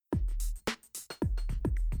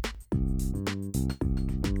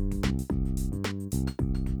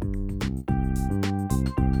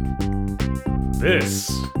This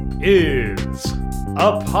is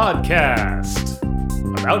a podcast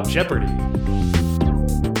about Jeopardy!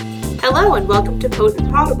 Hello and welcome to Potent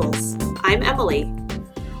Potables. I'm Emily.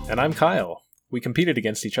 And I'm Kyle. We competed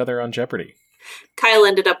against each other on Jeopardy! Kyle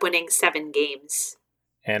ended up winning 7 games.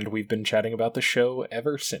 And we've been chatting about the show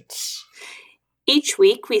ever since. Each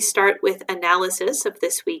week we start with analysis of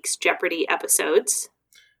this week's Jeopardy episodes.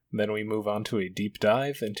 Then we move on to a deep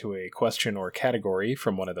dive into a question or category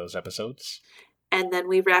from one of those episodes. And then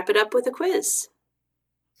we wrap it up with a quiz.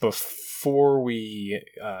 Before we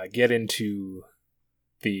get into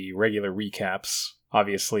the regular recaps,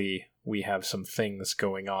 obviously we have some things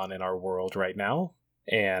going on in our world right now.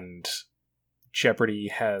 And Jeopardy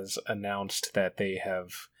has announced that they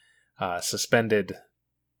have suspended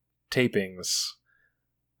tapings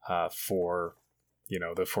for,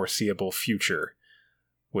 the foreseeable future.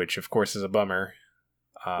 Which, of course, is a bummer,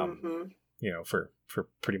 for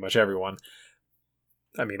pretty much everyone.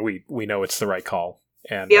 I mean, we know it's the right call,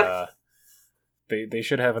 and they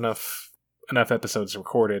should have enough episodes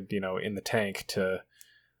recorded, in the tank to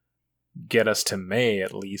get us to May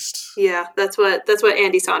at least. Yeah, that's what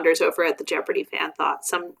Andy Saunders over at the Jeopardy fan thought.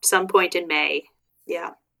 Some point in May. Yeah,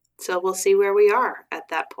 so we'll see where we are at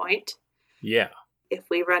that point. Yeah, if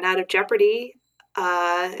we run out of Jeopardy,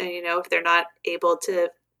 and if they're not able to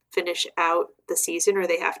finish out the season or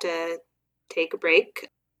they have to take a break,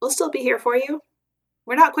 we'll still be here for you.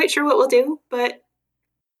 We're not quite sure what we'll do, but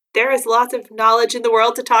there is lots of knowledge in the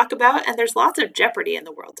world to talk about, and there's lots of Jeopardy in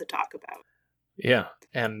the world to talk about. Yeah,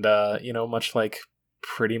 and, much like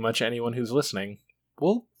pretty much anyone who's listening,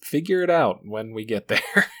 we'll figure it out when we get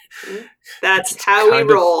there. That's how we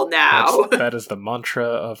roll now. That is the mantra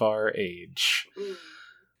of our age.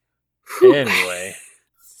 Anyway.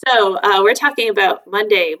 So, we're talking about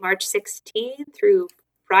Monday, March 16 through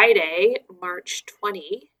Friday, March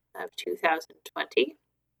 20 of 2020.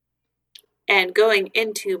 And going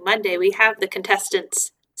into Monday, we have the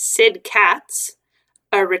contestants Sid Katz,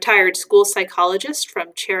 a retired school psychologist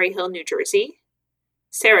from Cherry Hill, New Jersey;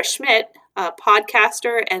 Sarah Schmidt, a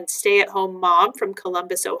podcaster and stay-at-home mom from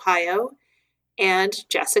Columbus, Ohio; and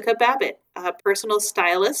Jessica Babbitt, a personal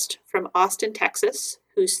stylist from Austin, Texas,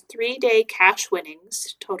 whose 3-day cash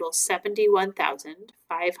winnings total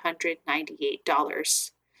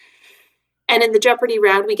 $71,598. And in the Jeopardy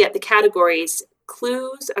round, we get the categories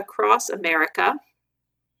Clues Across America.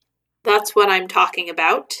 That's what I'm talking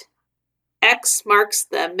about. X marks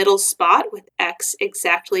the middle spot with X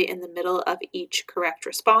exactly in the middle of each correct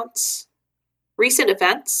response. Recent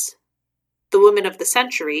events, The Woman of the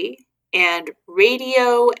Century, and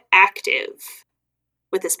Radioactive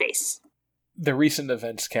with a space. The recent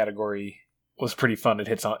events category was pretty fun. It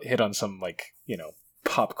hit on some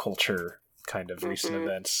pop culture kind of recent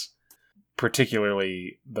events,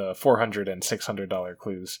 particularly the $400 and $600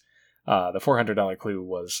 clues. The $400 clue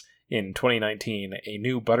was, in 2019, a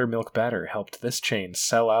new buttermilk batter helped this chain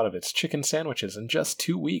sell out of its chicken sandwiches in just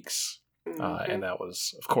 2 weeks. And that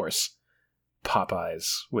was, of course,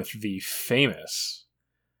 Popeyes with the famous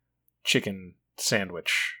chicken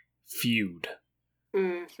sandwich feud.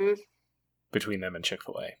 Between them and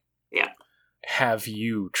Chick-fil-A. Yeah. Have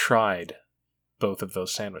you tried both of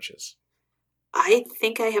those sandwiches? I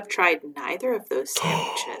think I have tried neither of those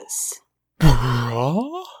sandwiches.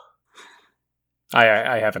 I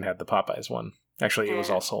haven't had the Popeyes one. Actually, it was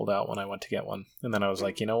all sold out when I went to get one. And then I was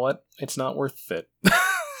like, you know what? It's not worth it.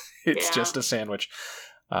 It's just a sandwich.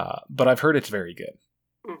 But I've heard it's very good.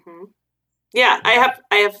 Yeah, I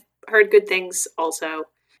have heard good things also.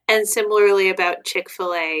 And similarly about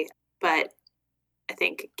Chick-fil-A, but I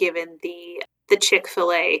think given the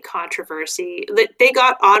Chick-fil-A controversy, they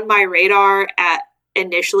got on my radar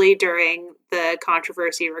initially during the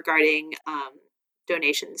controversy regarding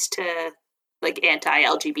donations to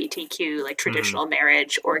anti-LGBTQ, traditional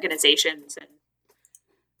marriage organizations, and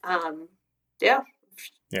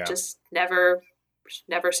just never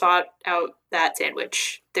sought out that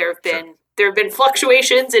sandwich. There have been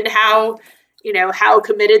fluctuations in how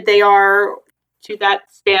committed they are to that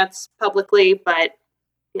stance publicly, but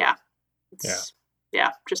just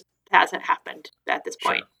hasn't happened at this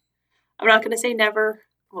point. Sure. I'm not going to say never.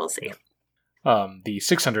 We'll see. The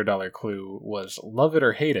 $600 clue was Love It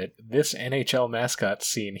or Hate It. This NHL mascot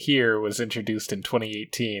scene here was introduced in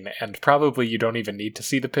 2018, and probably you don't even need to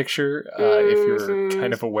see the picture if you're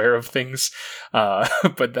kind of aware of things,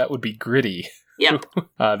 but that would be Gritty. Yep.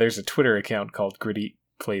 There's a Twitter account called Gritty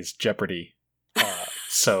Plays Jeopardy.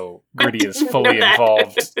 So Gritty is fully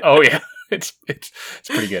involved. Oh yeah, it's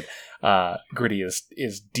pretty good. Gritty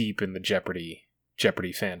is deep in the Jeopardy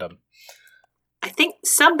fandom. I think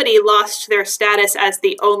somebody lost their status as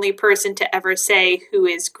the only person to ever say who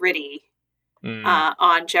is Gritty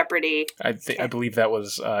on Jeopardy. I believe that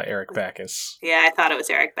was Eric Backus. Yeah, I thought it was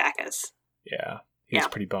Eric Backus. Yeah, he was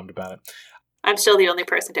pretty bummed about it. I'm still the only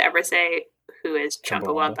person to ever say who is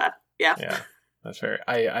Chumbawamba. Yeah, that's fair.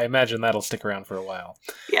 I imagine that'll stick around for a while.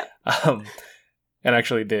 Yeah. And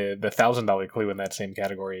actually, the $1,000 clue in that same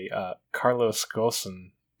category, Carlos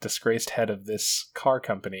Ghosn, disgraced head of this car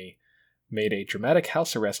company, made a dramatic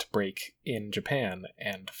house arrest break in Japan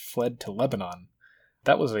and fled to Lebanon.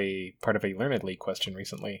 That was a part of a Learnedly question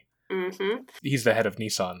recently. Mm-hmm. He's the head of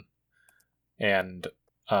Nissan. And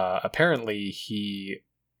apparently he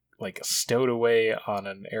stowed away on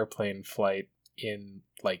an airplane flight in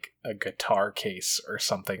a guitar case or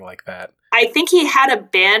something like that. I think he had a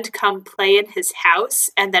band come play in his house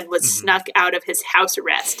and then was snuck out of his house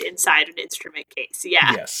arrest inside an instrument case.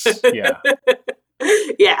 Yeah. Yes. Yeah.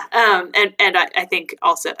 Yeah. And I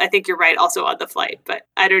think you're right also on the flight, but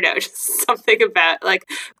I don't know, just something about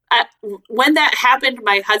when that happened,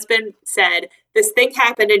 my husband said, this thing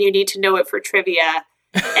happened and you need to know it for trivia.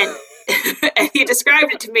 And, and he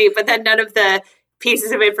described it to me, but then none of the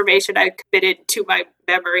pieces of information I committed to my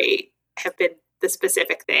memory have been the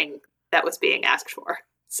specific thing that was being asked for.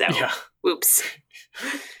 So, Whoops.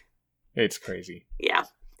 It's crazy. Yeah.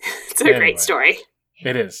 It's a great story.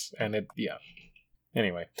 It is. And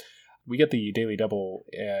Anyway, we get the Daily Double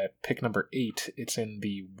at pick number 8. It's in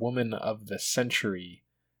the Woman of the Century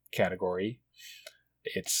category.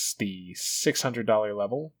 It's the $600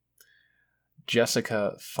 level.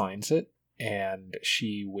 Jessica finds it, and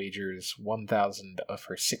she wagers 1,000 of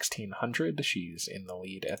her 1,600. She's in the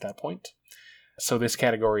lead at that point. So this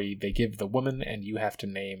category, they give the woman, and you have to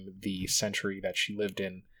name the century that she lived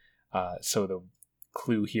in. So the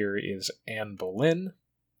clue here is Anne Boleyn,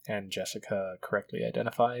 and Jessica correctly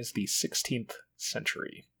identifies the 16th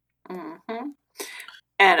century. Mm-hmm.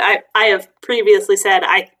 And I have previously said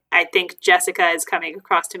I think Jessica is coming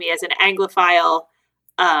across to me as an Anglophile.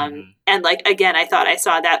 And again, I thought I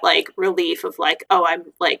saw that relief of I'm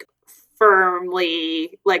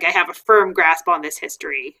firmly, I have a firm grasp on this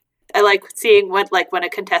history. I like seeing when a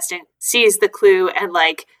contestant sees the clue and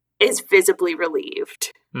is visibly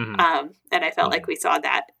relieved. And I felt like we saw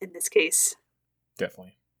that in this case.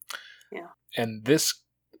 Definitely. Yeah. And this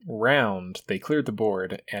round, they cleared the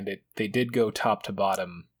board, and they did go top to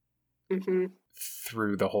bottom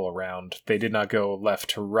through the whole round. They did not go left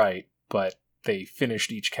to right, but they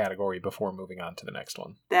finished each category before moving on to the next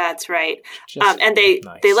one. That's right. And they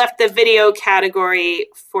left the video category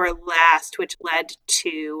for last, which led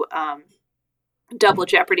to Double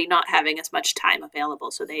Jeopardy not having as much time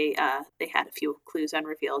available. So they had a few clues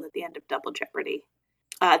unrevealed at the end of Double Jeopardy.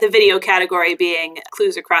 The video category being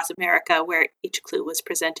Clues Across America, where each clue was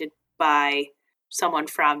presented by someone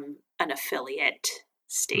from an affiliate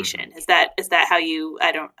station. Is that how you?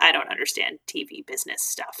 I don't understand TV business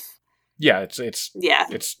stuff. Yeah, it's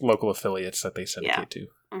local affiliates that they syndicate to.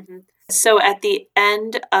 Mm-hmm. So at the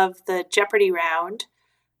end of the Jeopardy round,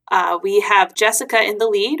 we have Jessica in the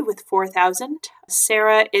lead with 4,000.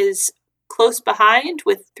 Sarah is close behind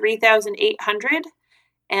with 3,800.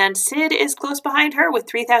 And Sid is close behind her with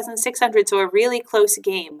 3,600. So a really close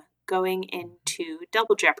game going into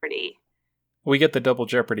Double Jeopardy. We get the Double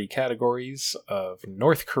Jeopardy categories of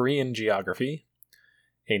North Korean geography,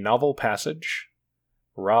 a novel passage,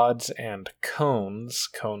 rods and cones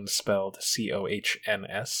spelled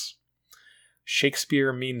Cohns,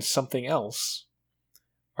 Shakespeare means something else,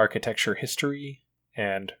 architecture history,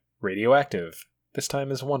 and radioactive. This time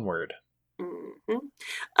is one word. Mm-hmm.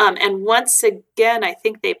 And once again, I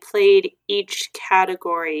think they played each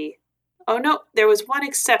category. Oh no, there was one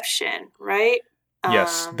exception, right?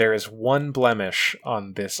 Yes, there is one blemish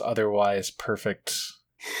on this otherwise perfect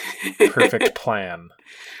plan.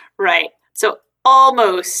 Right. So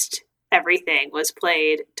almost everything was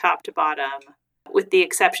played top to bottom, with the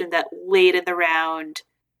exception that late in the round,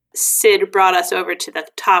 Sid brought us over to the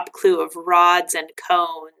top clue of rods and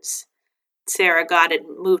cones. Sarah got it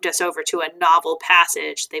and moved us over to a novel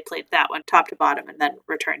passage. They played that one top to bottom and then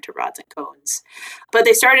returned to rods and cones. But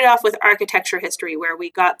they started off with architecture history, where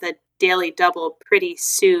we got the Daily Double pretty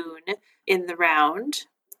soon in the round.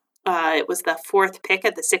 It was the fourth pick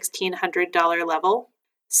at the $1,600 level.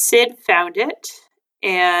 Sid found it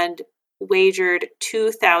and wagered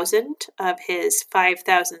 2,000 of his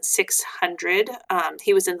 5,600.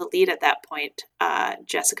 He was in the lead at that point.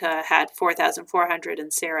 Jessica had 4,400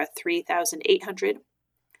 and Sarah 3,800.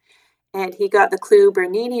 And he got the clue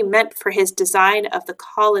Bernini meant for his design of the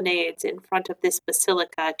colonnades in front of this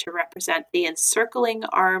basilica to represent the encircling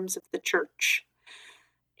arms of the church.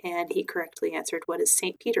 And he correctly answered, what is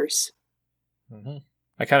St. Peter's? Mm-hmm.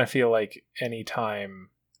 I kind of feel like any time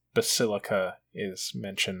Basilica is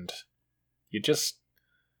mentioned, you just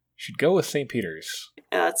should go with St. Peter's.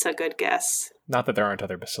 That's a good guess. Not that there aren't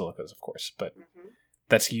other basilicas, of course, but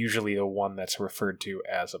that's usually the one that's referred to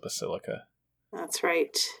as a basilica. That's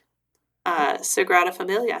right. Sagrada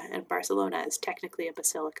Familia in Barcelona is technically a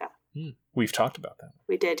basilica. We've talked about that.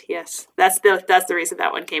 We did, yes. That's the reason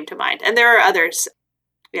that one came to mind. And there are others.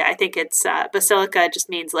 Yeah, I think it's basilica just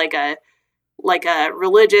means like a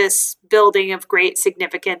religious building of great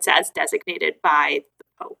significance as designated by the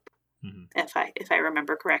Pope, if I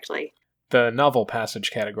remember correctly. The novel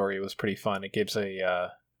passage category was pretty fun. It gives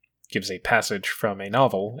a passage from a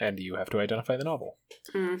novel, and you have to identify the novel.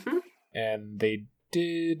 Mm-hmm. And they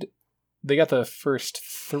got the first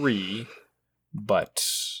 3, but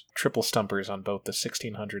triple stumpers on both the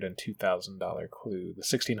 $1,600 and $2,000 clue. The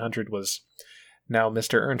 $1,600 was, now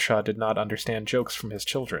Mr. Earnshaw did not understand jokes from his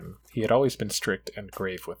children. He had always been strict and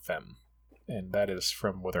grave with them. And that is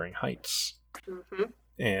from Wuthering Heights. Mm-hmm.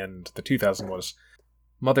 And the 2,000 was,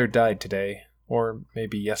 Mother died today, or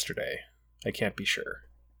maybe yesterday. I can't be sure.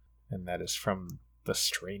 And that is from The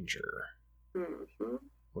Stranger,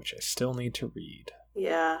 which I still need to read.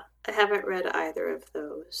 Yeah, I haven't read either of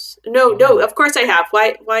those. No, of course I have.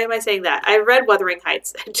 Why am I saying that? I read Wuthering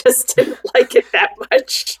Heights. I just didn't like it that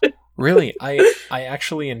much. Really? I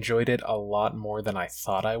actually enjoyed it a lot more than I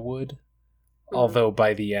thought I would. Although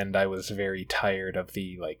by the end I was very tired of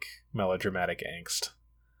the melodramatic angst.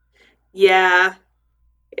 Yeah.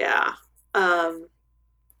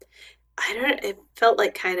 It felt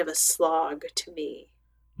like kind of a slog to me.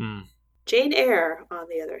 Jane Eyre, on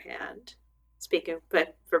the other hand,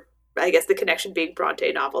 but for, I guess, the connection being Bronte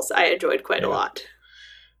novels, I enjoyed quite a lot.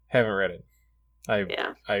 Haven't read it.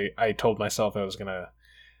 I told myself I was gonna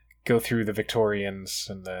go through the Victorians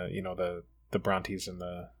and the Brontes and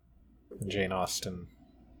the Jane Austen,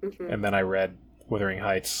 and then I read Wuthering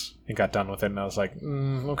Heights and got done with it, and I was like,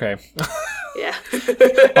 okay. Yeah.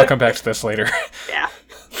 I'll come back to this later. Yeah.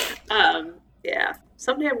 Yeah.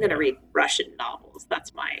 Someday I'm gonna read Russian novels.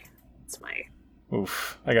 That's my.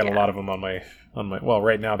 Oof. I got a lot of them on my. Well,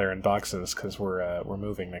 right now they're in boxes because we're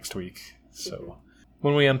moving next week. So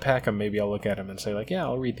when we unpack them, maybe I'll look at them and say yeah,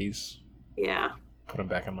 I'll read these. Yeah. Put them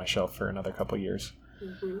back on my shelf for another couple years.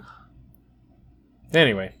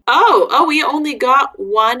 Anyway. Oh, we only got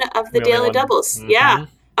one of the Daily Doubles. Yeah.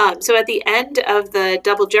 So at the end of the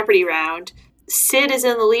Double Jeopardy round, Sid is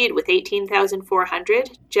in the lead with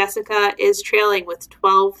 18,400. Jessica is trailing with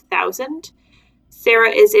 12,000.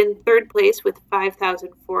 Sarah is in third place with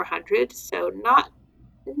 5,400. So not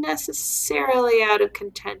necessarily out of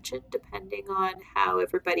contention, depending on how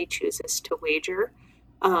everybody chooses to wager.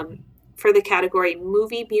 For the category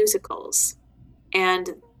movie musicals.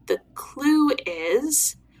 And the clue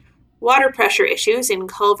is water pressure issues in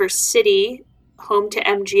Culver City, home to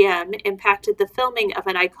MGM, impacted the filming of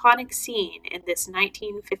an iconic scene in this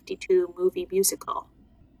 1952 movie musical.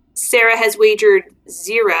 Sarah has wagered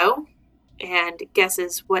 0 and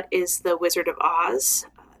guesses what is The Wizard of Oz.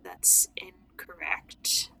 That's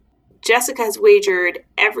incorrect. Jessica has wagered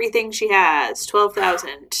everything she has,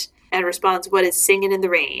 12,000, and responds, what is Singin' in the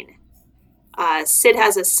Rain? Sid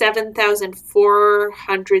has a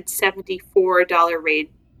 $7,474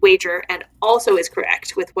 wager and also is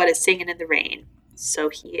correct with what is Singin' in the Rain. So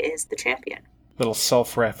he is the champion. Little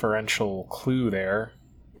self-referential clue there.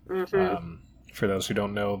 For those who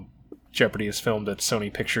don't know, Jeopardy is filmed at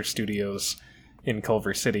Sony Picture Studios in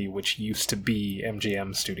Culver City, which used to be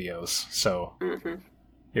MGM Studios. So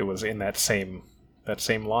it was in that same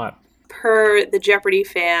lot. Per the Jeopardy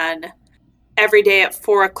fan, every day at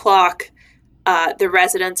 4:00, the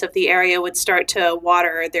residents of the area would start to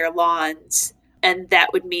water their lawns, and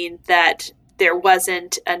that would mean that there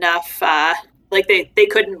wasn't enough, they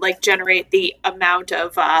couldn't generate the amount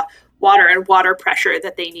of water and water pressure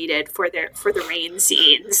that they needed for the rain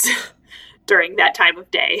scenes during that time of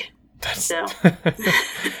day. That's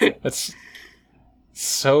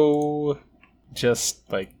so just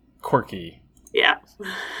quirky. Yeah.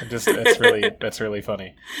 That's really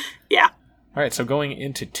funny. Yeah. All right, so going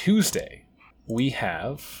into Tuesday, we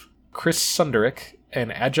have Chris Sunderick,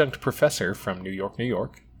 an adjunct professor from New York, New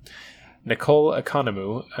York, Nicole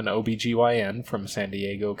Economou, an OBGYN from San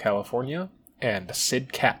Diego, California, and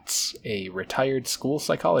Sid Katz, a retired school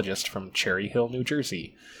psychologist from Cherry Hill, New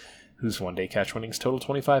Jersey, whose one-day cash winnings total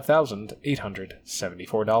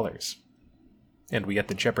 $25,874. And we get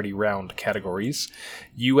the Jeopardy round categories: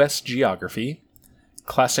 U.S. Geography,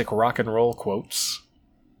 Classic Rock and Roll Quotes,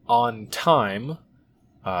 On Time,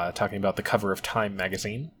 talking about the cover of Time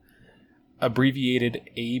magazine, abbreviated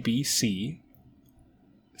ABC,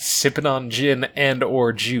 sipping on gin and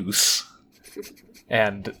or juice,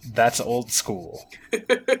 and that's old school.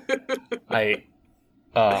 I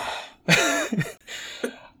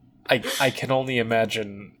can only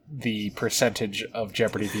imagine the percentage of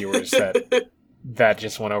Jeopardy viewers that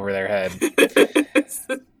just went over their head.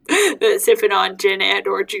 Sipping on gin and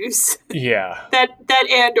or juice. Yeah. That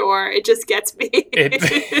and or, it just gets me.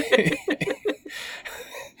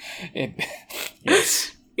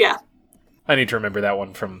 Yes. Yeah. I need to remember that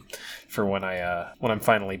one for when I'm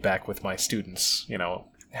finally back with my students,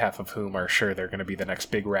 half of whom are sure they're going to be the next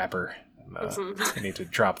big rapper. I need to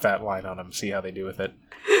drop that line on them, see how they do with it.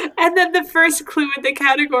 And then the first clue in the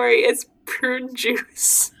category is prune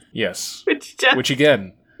juice. Yes. Which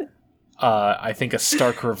again, I think a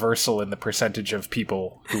stark reversal in the percentage of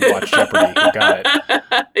people who watch Jeopardy who got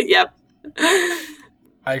it. Yep.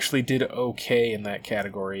 I actually did okay in that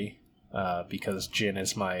category because gin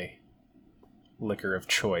is my liquor of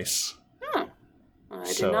choice. Well,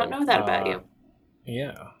 I did not know that about you.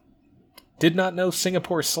 Yeah. Did not know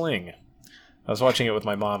Singapore sling. I was watching it with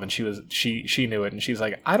my mom, and she knew it, and she's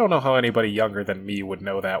like, I don't know how anybody younger than me would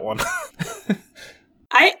know that one.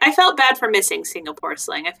 I felt bad for missing Singapore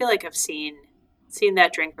sling. I feel like I've seen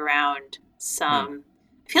that drink around some.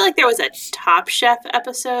 I feel like there was a Top Chef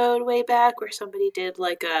episode way back where somebody did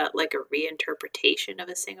like a reinterpretation of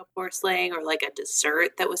a Singapore sling, or like a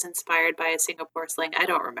dessert that was inspired by a Singapore sling. I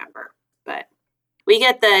don't remember, but we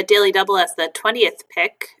get the Daily Double as the 20th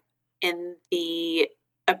pick in the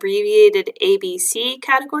abbreviated ABC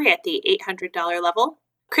category at the $800 level.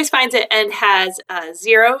 Chris finds it and has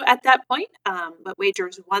 0 at that point, but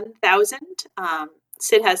wagers 1,000.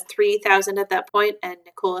 Sid has 3,000 at that point, and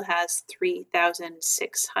Nicole has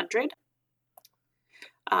 3,600.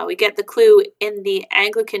 We get the clue in the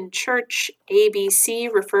Anglican Church. ABC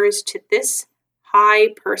refers to this high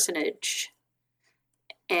personage,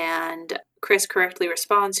 and Chris correctly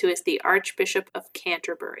responds, who is the Archbishop of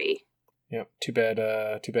Canterbury. Yep. Too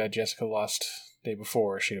bad Jessica lost the day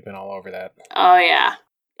before. She'd have been all over that. Oh, yeah.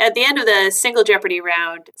 At the end of the single Jeopardy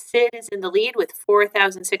round, Sid is in the lead with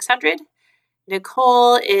 4,600.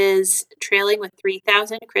 Nicole is trailing with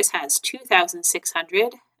 3,000. Chris has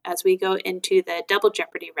 2,600. As we go into the double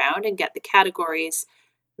Jeopardy round and get the categories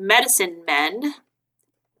Medicine Men,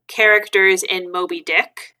 Characters in Moby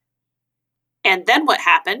Dick, And Then What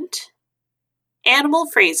Happened, Animal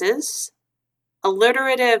Phrases,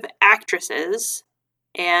 Alliterative Actresses,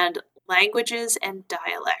 and Languages and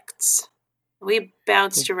Dialects. We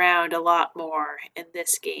bounced around a lot more in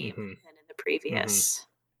this game than in the previous.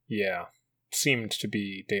 Yeah. Seemed to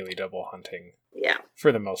be daily double hunting. Yeah.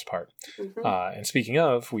 For the most part. And speaking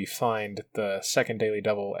of, we find the second daily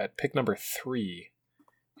double at pick number 3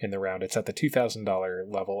 in the round. It's at the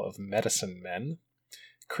 $2,000 level of Medicine Men.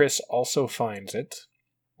 Chris also finds it,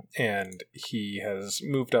 and he has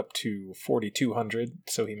moved up to 4,200,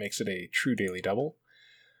 so he makes it a true daily double.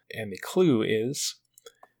 And the clue is,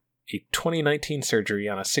 a 2019 surgery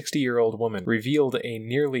on a 60-year-old woman revealed a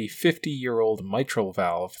nearly 50-year-old mitral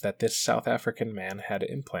valve that this South African man had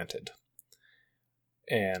implanted.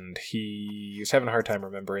 And he's having a hard time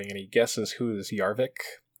remembering, and he guesses who is Jarvik,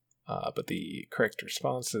 but the correct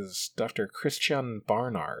response is Dr. Christian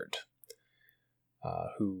Barnard,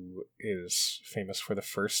 who is famous for the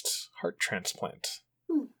first heart transplant.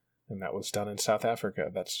 And that was done in South Africa.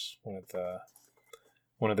 That's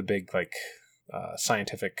one of the big,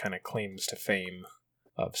 scientific kind of claims to fame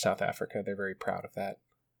of South Africa. They're very proud of that.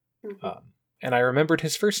 And I remembered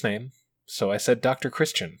his first name, so I said Dr.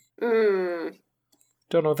 Christian.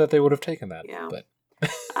 Don't know that they would have taken that, but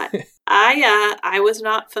I was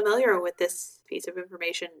not familiar with this piece of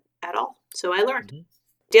information at all, so I learned.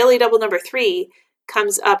 Daily double number 3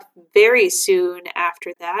 comes up very soon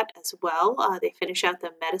after that as well. They finish out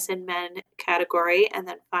the Medicine Men category and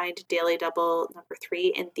then find daily double number 3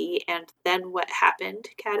 in the And Then What Happened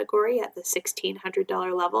category at the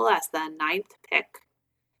 $1,600 level as the 9th pick.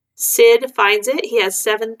 Sid finds it. He has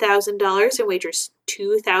 $7,000 and wagers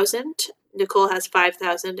 2,000. Nicole has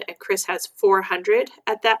 5,000 and Chris has 400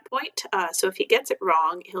 at that point. So if he gets it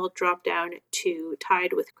wrong, he'll drop down to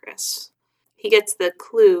tied with Chris. He gets the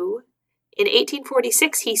clue. In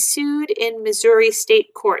 1846, he sued in Missouri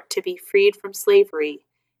State Court to be freed from slavery,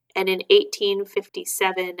 and in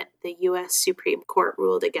 1857, the U.S. Supreme Court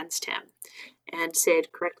ruled against him. And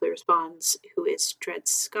Sid correctly responds, who is Dred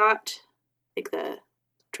Scott. I think the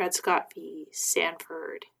Dred Scott v.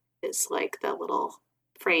 Sanford is like the little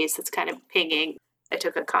phrase that's kind of pinging. I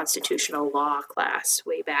took a constitutional law class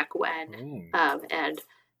way back when, and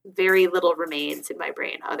very little remains in my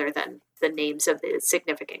brain other than the names of the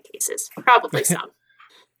significant cases. Probably some.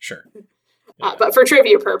 Sure. Yeah. But for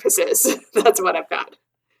trivia purposes, that's what I've got.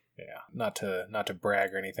 Yeah, not to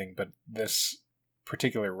brag or anything, but this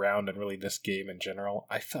particular round and really this game in general,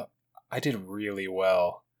 I felt I did really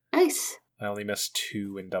well. Nice. I only missed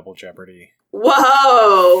 2 in Double Jeopardy.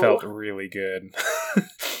 Whoa! Felt really good.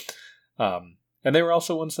 And they were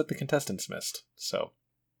also ones that the contestants missed. So,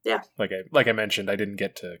 yeah, like I mentioned, I didn't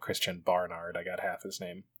get to Christian Barnard. I got half his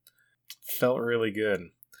name. Felt really good.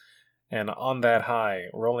 And on that high,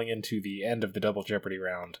 rolling into the end of the Double Jeopardy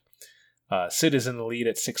round, Sid is in the lead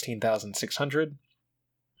at 16,600.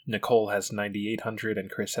 Nicole has 9,800 and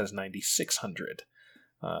Chris has 9,600.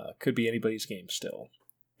 Could be anybody's game still.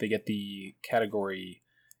 They get the category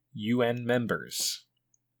UN members.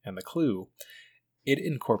 And the clue, it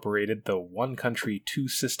incorporated the one country, two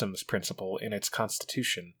systems principle in its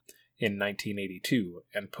constitution in 1982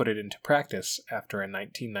 and put it into practice after a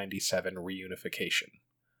 1997 reunification.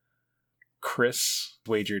 Chris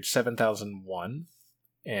wagered 7,001,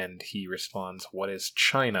 and he responds, "What is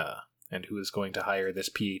China? And who is going to hire this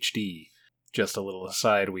PhD?" Just a little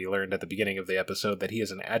aside, we learned at the beginning of the episode that he is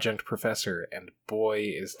an adjunct professor, and boy,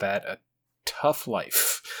 is that a tough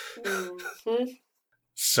life. Mm-hmm.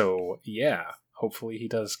 So, yeah, hopefully he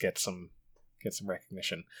does get some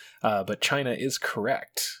recognition. But China is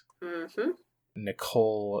correct. Mm-hmm.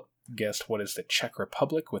 Nicole guessed what is the Czech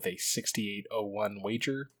Republic with a 6801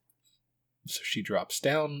 wager. So she drops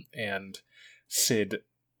down, and Sid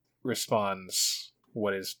responds,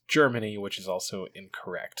 "What is Germany?" which is also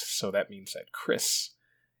incorrect. So that means that Chris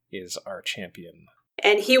is our champion.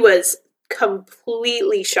 And he was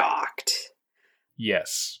completely shocked.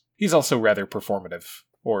 Yes. He's also rather performative.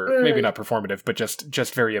 Or maybe not performative, but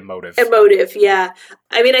just very emotive. Emotive, yeah.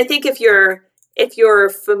 I mean, I think if you're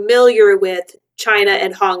familiar with China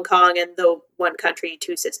and Hong Kong and the one country,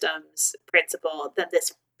 two systems principle, then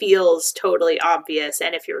this feels totally obvious.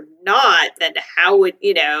 And if you're not, then how would,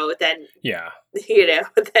 then... Yeah.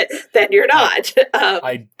 Then you're not.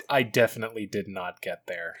 I definitely did not get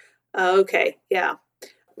there. Okay, yeah.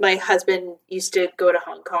 My husband used to go to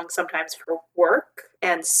Hong Kong sometimes for work.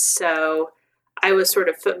 And so I was sort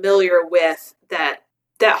of familiar with that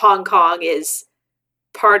Hong Kong is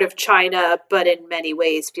part of China, but in many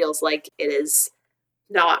ways feels like it is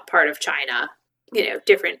not part of China.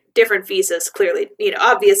 Different visas, clearly,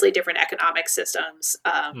 obviously different economic systems,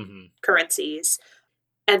 currencies.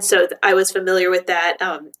 And so I was familiar with that.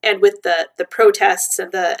 And with the protests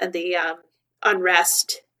and the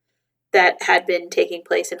unrest that had been taking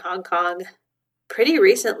place in Hong Kong pretty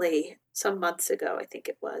recently, some months ago, I think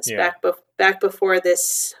it was, back before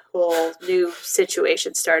this whole new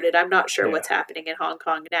situation started. I'm not sure what's happening in Hong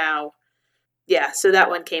Kong now. Yeah, so that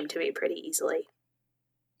one came to me pretty easily.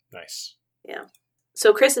 Nice. Yeah.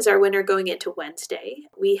 So Chris is our winner going into Wednesday.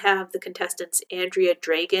 We have the contestants Andrea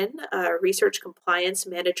Dragan, Research Compliance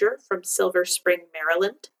Manager from Silver Spring,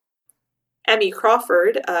 Maryland. Emmy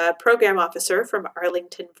Crawford, Program Officer from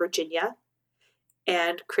Arlington, Virginia.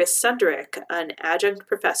 And Chris Sunderick, an adjunct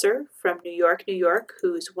professor from New York,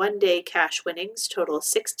 whose one-day cash winnings total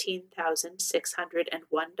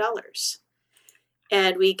 $16,601.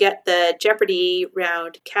 And we get the Jeopardy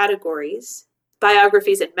round categories: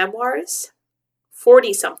 biographies and memoirs,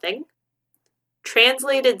 40-something,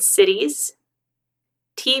 translated cities,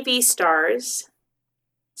 TV stars,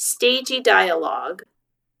 stagey dialogue,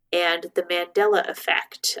 and the Mandela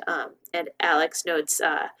effect. And Alex notes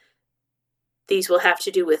these will have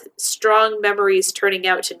to do with strong memories turning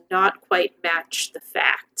out to not quite match the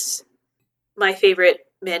facts. My favorite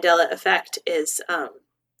Mandela effect is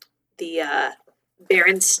the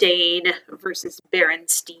Berenstain versus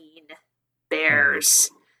Berenstein bears,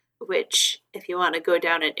 which, if you want to go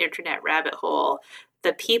down an internet rabbit hole,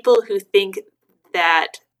 the people who think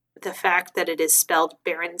that the fact that it is spelled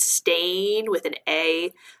Berenstain with an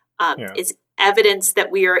A is evidence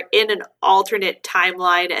that we are in an alternate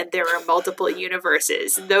timeline and there are multiple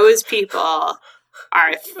universes. Those people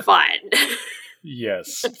are fun.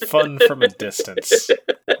 Yes, fun from a distance,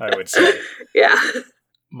 I would say. Yeah.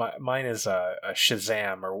 Mine is a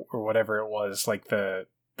Shazam or whatever it was, like the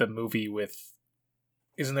movie with...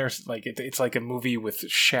 Isn't there, like, it's like a movie with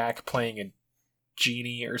Shaq playing a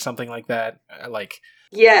genie or something like that?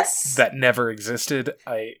 Yes. That never existed.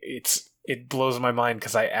 It blows my mind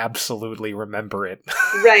because I absolutely remember it.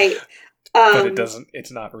 Right. But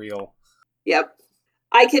it's not real. Yep.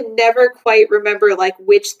 I can never quite remember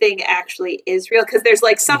which thing actually is real, because there's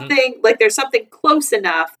something there's something close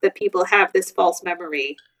enough that people have this false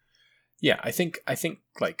memory. Yeah, I think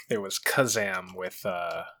there was Kazam with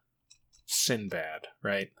Sinbad,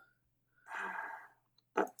 right?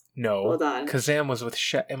 Uh, No. Hold on. Kazam was with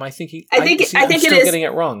Shaq. Am I thinking? I think I'm it still is. getting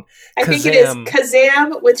it wrong. I think it is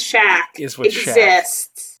Kazam with Shaq is with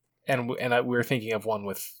exists. Shaq. And we're thinking of one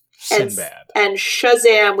with Sinbad. And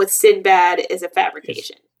Shazam with Sinbad is a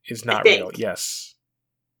fabrication. Is not real. Yes.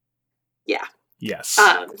 Yeah. Yes.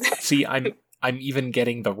 See, I'm even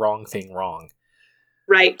getting the wrong thing wrong.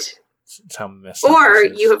 Right. That's how messed or up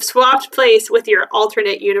this is. You have swapped place with your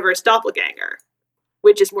alternate universe doppelganger,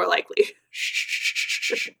 which is more likely.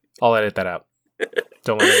 Shh. I'll edit that out.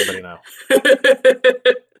 Don't let anybody know.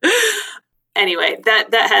 Anyway,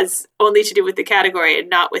 that has only to do with the category and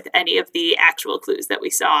not with any of the actual clues that we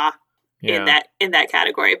saw in that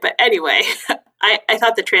category. But anyway, I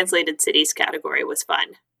thought the translated cities category was fun.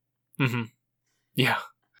 Mm-hmm. Yeah,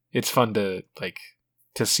 it's fun to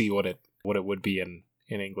see what it would be in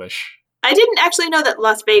English. I didn't actually know that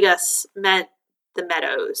Las Vegas meant the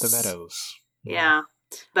Meadows. The Meadows. Yeah.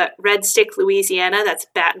 But Red Stick, Louisiana, that's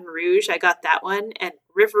Baton Rouge. I got that one. And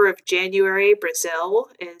River of January, Brazil,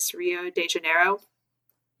 is Rio de Janeiro.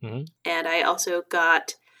 Mm-hmm. And I also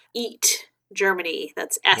got Eat, Germany.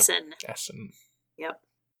 That's Essen. Yep. Essen. Yep.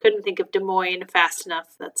 Couldn't think of Des Moines fast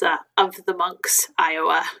enough. That's Of the Monks,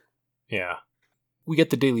 Iowa. Yeah. We get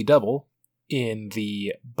the Daily Double in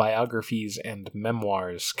the Biographies and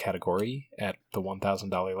Memoirs category at the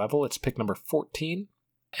 $1,000 level. It's pick number 14.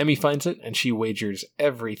 Emmy finds it, and she wagers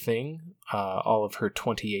everything, all of her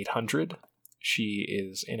 2,800. She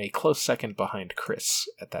is in a close second behind Chris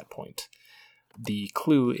at that point. The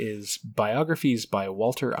clue is biographies by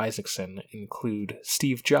Walter Isaacson include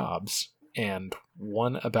Steve Jobs and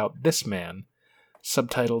one about this man,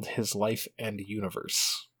 subtitled His Life and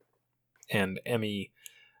Universe. And Emmy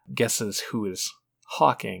guesses who is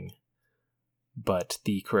Hawking, but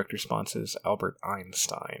the correct response is Albert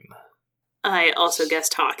Einstein. I also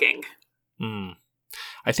guessed Hawking.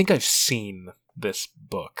 I think I've seen this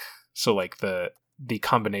book. So, the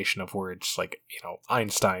combination of words,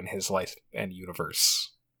 Einstein, His Life, and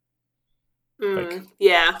Universe.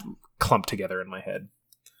 Yeah. Clumped together in my head.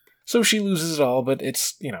 So she loses it all, but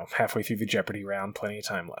it's, halfway through the Jeopardy round, plenty of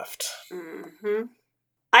time left. Mm-hmm.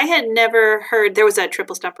 I had never heard, there was a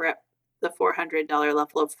triple stumper at the $400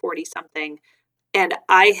 level of 40-something. And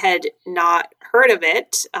I had not heard of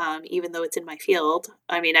it, even though it's in my field.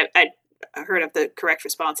 I mean, I heard of the correct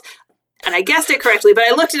response, and I guessed it correctly, but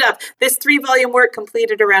I looked it up. This 3-volume work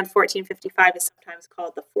completed around 1455 is sometimes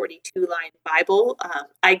called the 42-line Bible.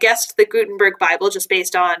 I guessed the Gutenberg Bible just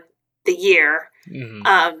based on the year. Mm-hmm.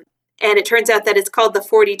 And it turns out that it's called the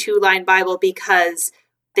 42-line Bible because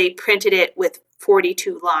they printed it with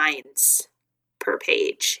 42 lines per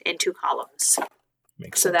page in 2 columns.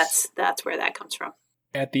 Makes so sense. that's where that comes from.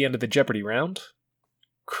 At the end of the Jeopardy round,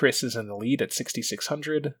 Chris is in the lead at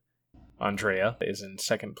 6,600. Andrea is in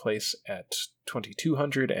second place at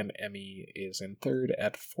 2,200, and Emmy is in third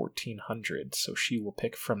at 1,400. So she will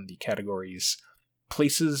pick from the categories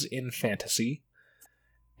Places in Fantasy,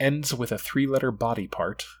 Ends with a 3-letter body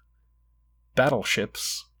part,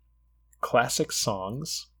 Battleships, Classic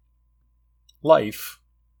Songs, Life,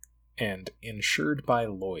 and Insured by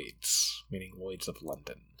Lloyd's, meaning Lloyd's of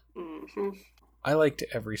London. Mm-hmm. I liked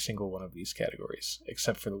every single one of these categories,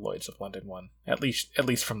 except for the Lloyd's of London one. At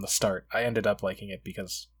least from the start. I ended up liking it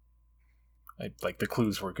because the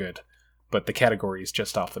clues were good. But the categories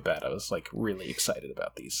just off the bat, I was really excited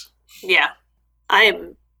about these. Yeah. I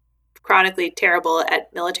am chronically terrible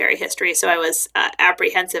at military history, so I was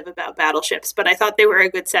apprehensive about battleships, but I thought they were a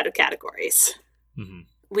good set of categories. Mm-hmm.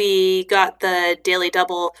 We got the Daily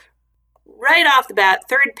Double right off the bat,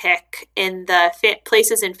 third pick in the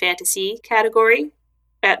Places in Fantasy category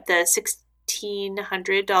at the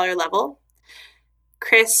 $1,600 level.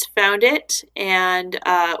 Chris found it and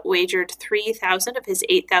wagered 3,000 of his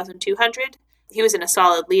 8,200. He was in a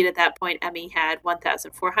solid lead at that point. Emmy had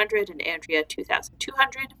 1,400 and Andrea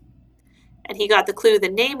 2,200. And he got the clue. The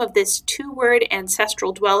name of this 2-word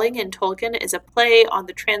ancestral dwelling in Tolkien is a play on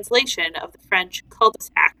the translation of the French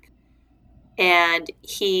cul-de-sac. And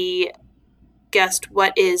he guessed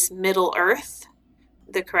what is Middle Earth.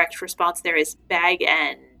 The correct response there is Bag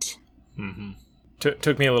End. Mm-hmm.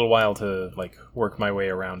 Took me a little while to work my way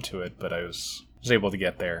around to it, but I was able to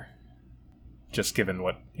get there. Just given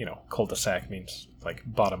what, cul-de-sac means,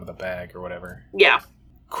 bottom of the bag or whatever. Yeah.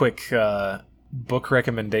 Quick book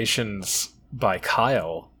recommendations by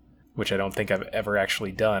Kyle, which I don't think I've ever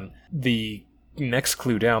actually done. The next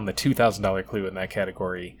clue down, the $2,000 clue in that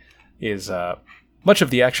category, is much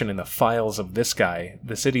of the action in the files of this guy,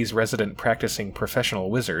 the city's resident practicing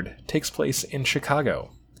professional wizard, takes place in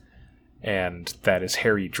Chicago. And that is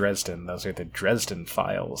Harry Dresden. Those are the Dresden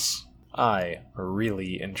Files. I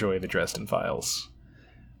really enjoy the Dresden Files.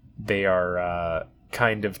 They are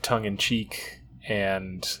kind of tongue-in-cheek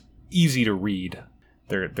and easy to read.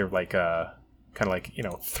 They're like kind of like,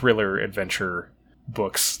 thriller adventure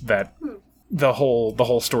books that the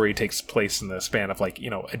whole story takes place in the span of like,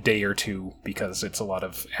 a day or two, because it's a lot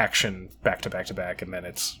of action back to back to back, and then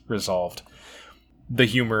it's resolved. The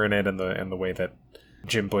humor in it and the way that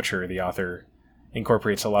Jim Butcher, the author,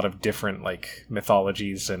 incorporates a lot of different like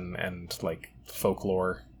mythologies and like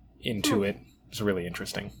folklore into it is really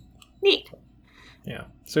interesting. Neat. Yeah.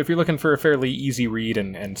 So if you're looking for a fairly easy read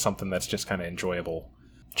and something that's just kind of enjoyable,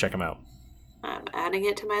 check them out. I'm adding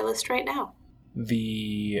it to my list right now.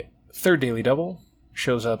 The third Daily Double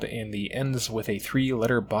shows up in the ends with a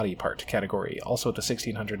 3-letter body part category, also at the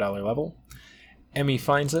 $1,600 level. Emmy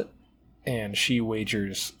finds it, and she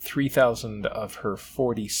wagers 3,000 of her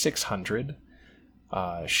 4,600.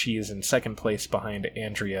 She is in second place behind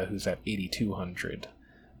Andrea, who's at 8,200.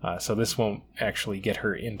 So this won't actually get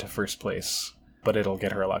her into first place, but it'll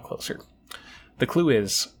get her a lot closer. The clue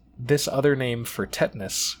is, this other name for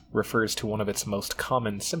tetanus refers to one of its most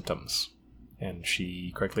common symptoms. And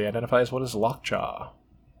she correctly identifies what is lockjaw.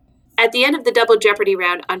 At the end of the Double Jeopardy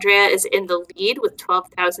round, Andrea is in the lead with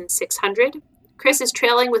 12,600. Chris is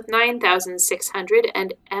trailing with 9,600,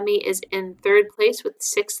 and Emmy is in third place with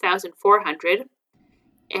 6,400.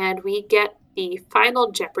 And we get the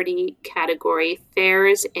final Jeopardy category,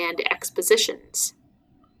 fairs and expositions.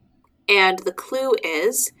 And the clue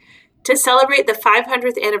is, to celebrate the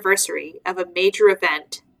 500th anniversary of a major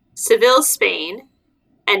event, Seville, Spain,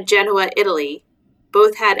 and Genoa, Italy,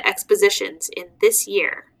 both had expositions in this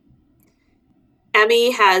year.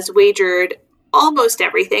 Emmy has wagered almost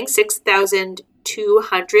everything,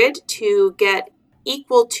 6,200, to get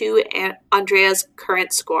equal to Andrea's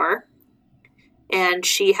current score. And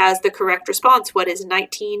she has the correct response, what is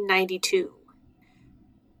 1992.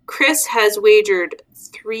 Chris has wagered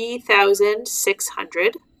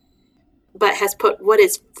 3,600, but has put what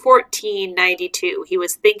is 1492. He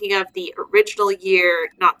was thinking of the original year,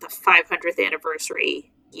 not the 500th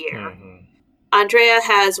anniversary year. Mm-hmm. Andrea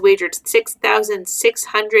has wagered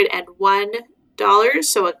 $6,601,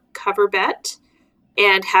 so a cover bet,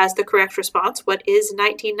 and has the correct response, what is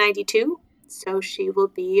 1992. So she will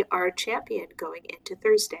be our champion going into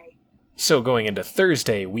Thursday. So going into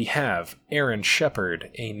Thursday, we have Aaron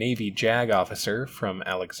Shepard, a Navy JAG officer from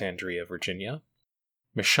Alexandria, Virginia,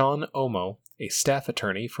 Michonne Omo, a staff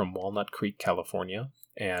attorney from Walnut Creek, California,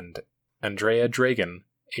 and Andrea Dragan,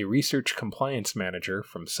 a research compliance manager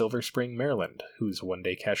from Silver Spring, Maryland, whose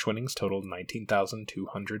one-day cash winnings totaled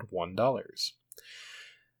 $19,201.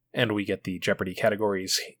 And we get the Jeopardy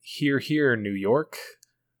categories Here, Here, New York,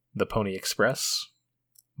 The Pony Express,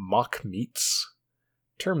 Mock Meats,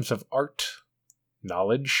 Terms of Art,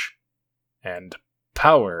 Knowledge, and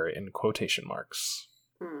Power in quotation marks.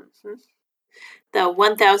 Mm-hmm. The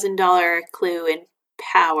 $1,000 clue in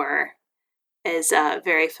Power is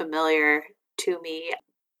very familiar to me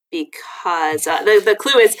because the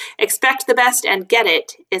clue is expect the best and get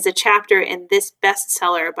it is a chapter in this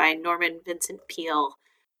bestseller by Norman Vincent Peale.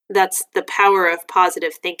 That's the power of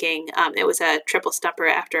positive thinking. It was a triple stumper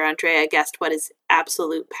after Andrea guessed what is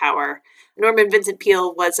absolute power. Norman Vincent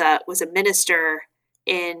Peale was a minister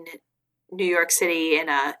in New York City in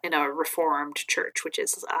a Reformed church, which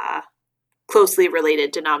is a closely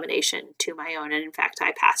related denomination to my own. And in fact,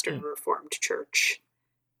 I pastor a Reformed church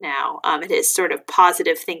now. And his sort of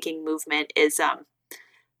positive thinking movement is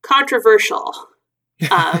controversial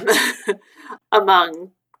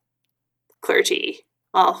among clergy.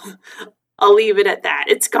 I'll leave it at that.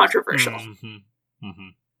 It's controversial. Mm-hmm. Mm-hmm.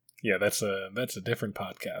 Yeah, that's a different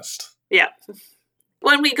podcast. Yeah.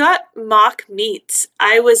 When we got Mock Meats,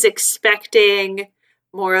 I was expecting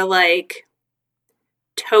more like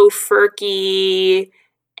Tofurkey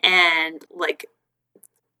and like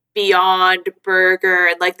Beyond Burger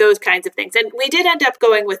and like those kinds of things. And we did end up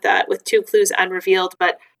going with 2 clues unrevealed,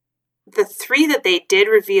 but the 3 that they did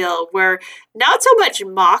reveal were not so much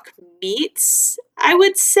mock meats, I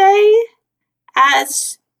would say,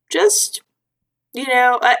 as just,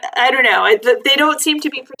 I don't know. They don't seem to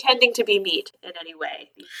be pretending to be meat in any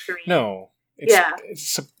way. These 3. No.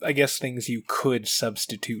 It's, I guess, things you could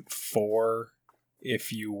substitute for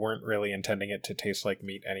if you weren't really intending it to taste like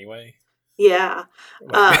meat anyway. Yeah.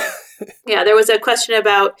 Yeah, there was a question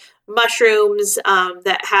about mushrooms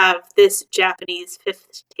that have this Japanese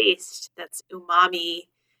fifth taste that's umami.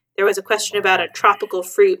 There was a question about a tropical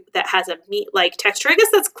fruit that has a meat-like texture. I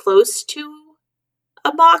guess that's close to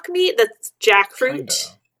a mock meat. That's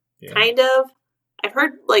jackfruit. Kind of. I've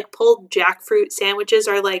heard like pulled jackfruit sandwiches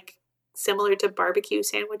are like similar to barbecue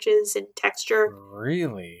sandwiches in texture.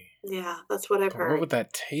 Really? Yeah, that's what I've heard. What would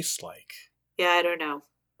that taste like? Yeah, I don't know.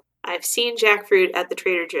 I've seen jackfruit at the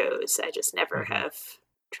Trader Joe's. I just never Mm-hmm. have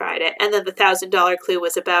tried it. And then the $1,000 clue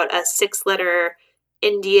was about a 6-letter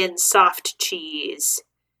Indian soft cheese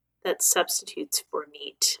that substitutes for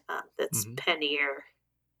meat. That's paneer.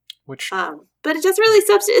 Which, but it doesn't really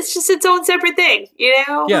substitute. It's just its own separate thing, you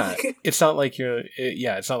know? yeah, it's not like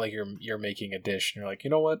you're making a dish and you're like,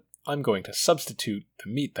 you know what? I'm going to substitute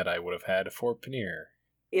the meat that I would have had for paneer.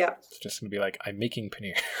 Yeah. It's just going to be like, I'm making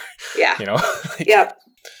paneer. Yeah. You know? Like, yeah.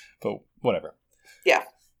 But whatever. Yeah.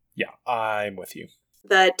 Yeah, I'm with you.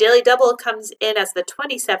 The Daily Double comes in as the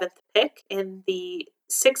 27th pick in the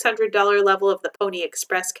 $600 level of the Pony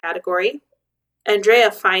Express category.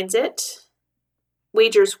 Andrea finds it,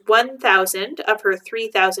 wagers 1,000 of her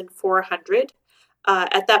 3,400.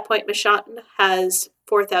 At that point, Michonne has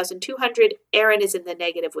 4,200. Aaron is in the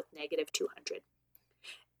negative with negative 200.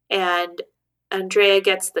 And Andrea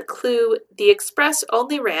gets the clue. The Express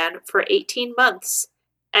only ran for 18 months,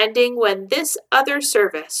 ending when this other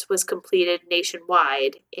service was completed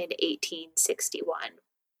nationwide in 1861.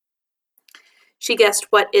 She guessed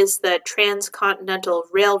what is the Transcontinental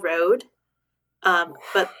Railroad,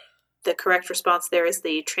 but the correct response there is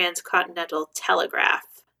the Transcontinental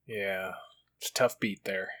Telegraph. Yeah, it's a tough beat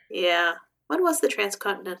there. Yeah. When was the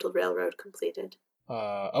Transcontinental Railroad completed?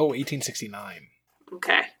 1869.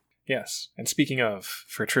 Okay. Yes, and speaking of,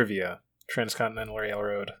 for trivia, Transcontinental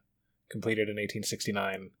Railroad, completed in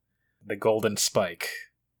 1869. The Golden Spike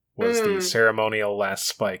was the ceremonial last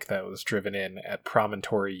spike that was driven in at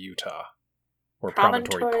Promontory, Utah. Or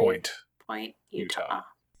Promontory Point, Utah.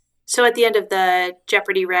 So at the end of the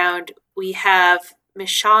Jeopardy round, we have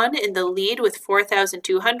Michonne in the lead with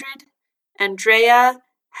 4,200. Andrea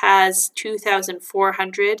has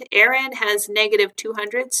 2,400. Aaron has negative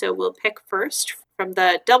 200, so we'll pick first. From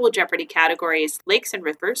the Double Jeopardy categories, Lakes and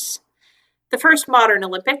Rivers. The first Modern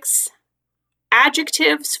Olympics.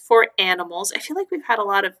 Adjectives for animals. I feel like we've had a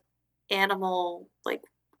lot of animal, like,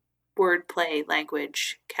 wordplay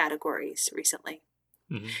language categories recently.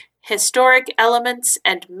 Mm-hmm. Historic elements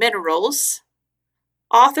and minerals.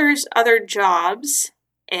 Authors' other jobs.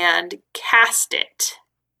 And Cast It.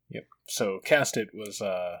 Yep. So Cast It was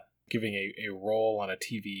giving a role on a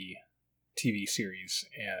TV series,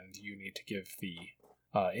 and you need to give the,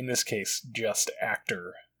 in this case, just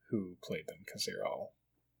actor who played them, because they're all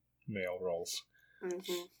male roles.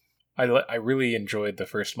 Mm-hmm. I really enjoyed the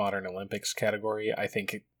first Modern Olympics category. I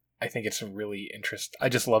think it's a really interesting. I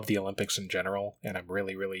just love the Olympics in general, and I'm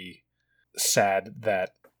really, really sad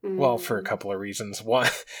that, well, for a couple of reasons. One,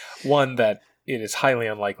 that it is highly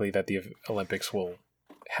unlikely that the Olympics will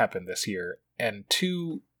happen this year, and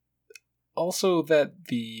two, also that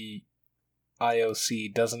the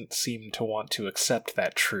IOC doesn't seem to want to accept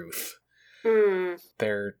that truth.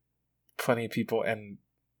 There are plenty of people, and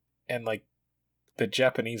like the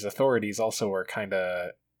Japanese authorities also are kind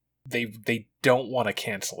of, they don't want to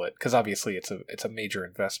cancel it, because obviously it's a major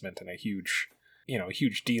investment and a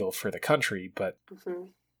huge deal for the country, but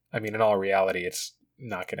I mean, in all reality, it's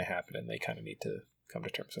not going to happen, and they kind of need to come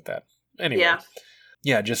to terms with that. Anyway,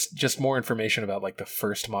 yeah, just more information about like the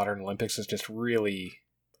first Modern Olympics is just really,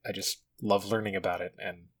 I just love learning about it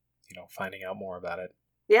and finding out more about it.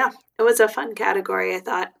 Yeah, it was a fun category, I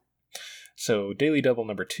thought. So Daily Double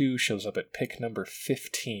number 2 shows up at pick number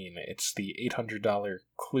 15. It's the $800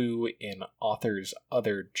 clue in Author's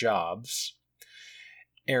Other Jobs.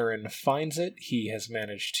 Aaron finds it. He has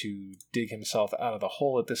managed to dig himself out of the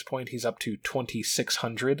hole at this point. He's up to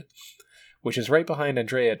 2,600, which is right behind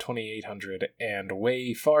Andrea at 2,800, and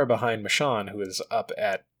way far behind Michonne, who is up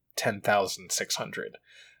at 10,600.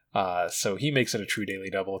 So he makes it a true Daily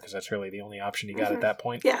Double, because that's really the only option he got at that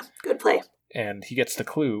point. Yeah, good play. And he gets the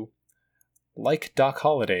clue. Like Doc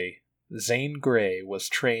Holliday, Zane Grey was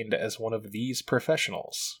trained as one of these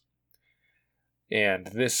professionals. And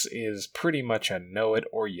this is pretty much a know it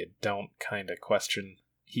or you don't kind of question.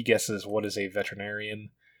 He guesses what is a veterinarian,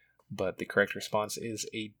 but the correct response is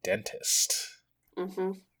a dentist.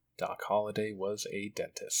 Doc Holliday was a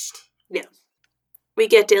dentist. Yeah. We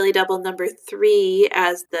get Daily Double number 3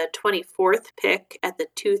 as the 24th pick at the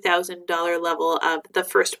 $2,000 level of the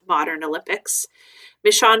first Modern Olympics.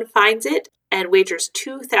 Michonne finds it and wagers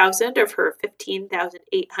 2,000 of her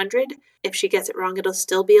 15,800. If she gets it wrong, it'll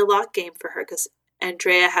still be a lock game for her, because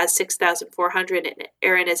Andrea has 6,400 and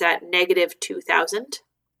Aaron is at negative 2,000.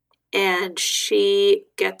 And she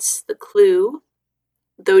gets the clue.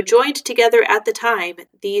 Though joined together at the time,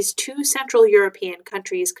 these two Central European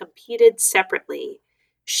countries competed separately.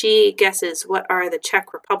 She guesses what are the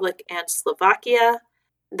Czech Republic and Slovakia.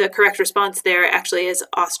 the correct response there actually is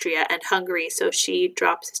Austria and Hungary, so she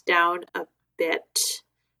drops down a bit.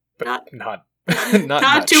 But not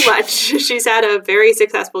not too much. She's had a very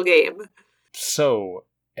successful game. So,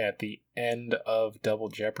 at the end of Double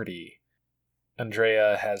Jeopardy,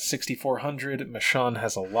 Andrea has 6,400, Michonne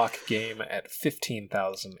has a lock game at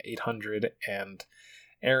 15,800, and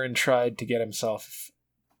Aaron tried to get himself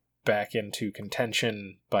back into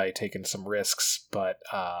contention by taking some risks, but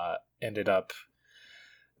ended up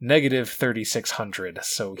negative 3,600,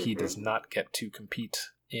 so he does not get to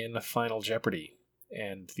compete in Final Jeopardy.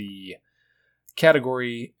 And the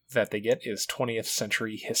category that they get is 20th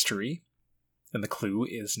century history, and the clue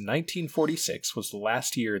is 1946 was the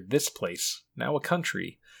last year this place, now a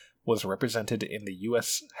country, was represented in the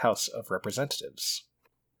U.S. House of Representatives.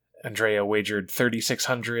 Andrea wagered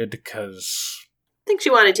 3,600 because I think she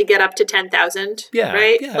wanted to get up to 10,000. Yeah,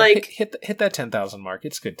 right. Yeah, like hit that 10,000 mark.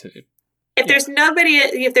 It's good to. If there's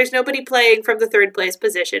nobody playing from the third place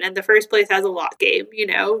position and the first place has a lot game,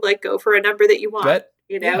 like go for a number that you want. Bet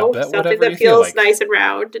something that feels like. Nice and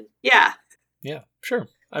round. Yeah. Yeah, sure.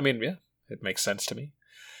 I mean, yeah, it makes sense to me.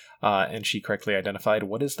 And she correctly identified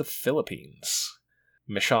what is the Philippines.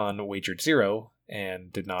 Michonne wagered 0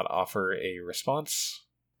 and did not offer a response,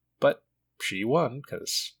 but she won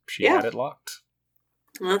because she had it locked.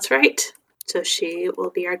 That's right. So she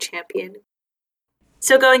will be our champion.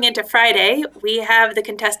 So going into Friday, we have the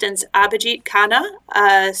contestants Abhijit Khanna,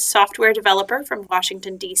 a software developer from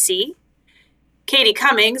Washington, D.C., Katie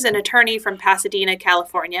Cummings, an attorney from Pasadena,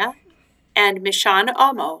 California, and Michonne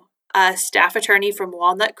Omo, a staff attorney from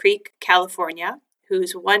Walnut Creek, California,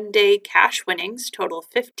 whose one-day cash winnings total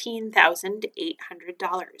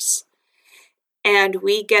 $15,800. And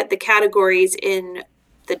we get the categories in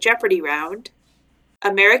the Jeopardy round: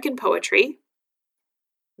 American poetry,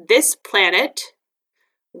 this planet,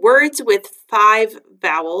 words with 5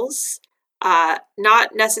 vowels,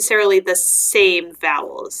 not necessarily the same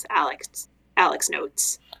vowels, Alex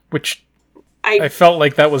notes. Which I felt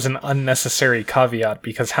like that was an unnecessary caveat,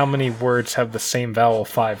 because how many words have the same vowel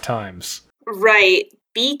 5 times? Right.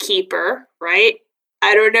 Beekeeper, right?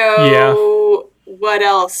 I don't know what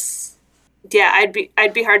else. Yeah,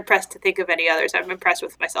 I'd be hard pressed to think of any others. I'm impressed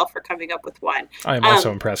with myself for coming up with one. I'm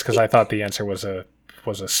also impressed because I thought the answer was a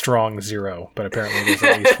strong 0, but apparently there's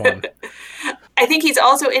at least one. I think he's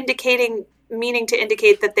also meaning to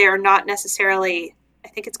indicate that they are not necessarily, I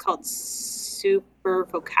think it's called super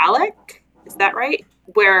vocalic. Is that right?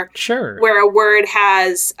 Where a word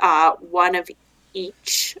has one of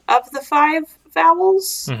each of the 5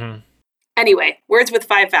 vowels. Mm-hmm. Anyway, words with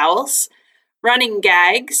 5 vowels, running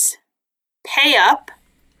gags, pay up,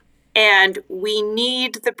 and we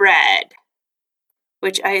need the bread,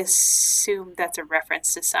 which I assume that's a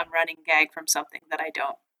reference to some running gag from something that I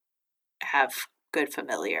don't have good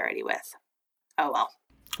familiarity with. Oh well.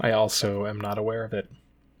 I also am not aware of it.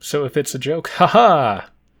 So if it's a joke, haha!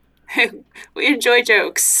 We enjoy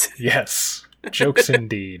jokes. Yes, jokes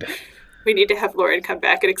indeed. We need to have Lauren come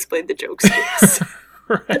back and explain the jokes to us.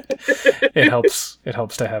 Right. It helps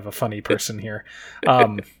to have a funny person here.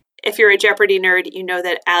 If you're a Jeopardy nerd, you know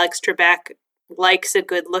that Alex Trebek likes a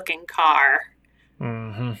good-looking car.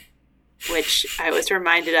 Mm-hmm. Which I was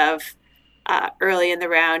reminded of early in the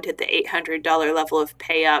round at the $800 level of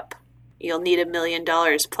pay up. You'll need $1 million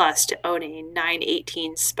plus to own a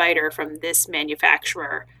 918 Spider from this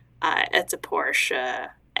manufacturer. It's a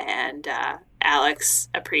Porsche, and Alex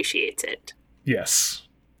appreciates it. Yes,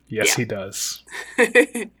 he does.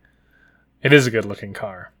 It is a good-looking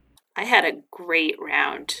car. I had a great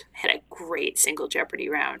round. I had a great single Jeopardy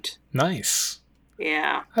round. Nice.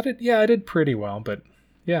 Yeah. I did pretty well, but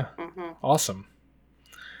yeah, Awesome.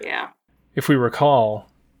 Yeah. If we recall,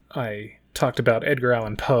 I talked about Edgar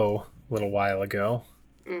Allan Poe a little while ago.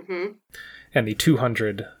 Mm-hmm. And the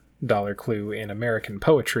 $200 clue in American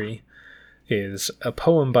poetry is a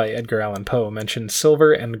poem by Edgar Allan Poe mentioned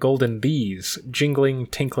silver and golden bees, jingling,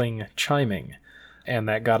 tinkling, chiming. And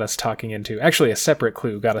that got us talking into, actually a separate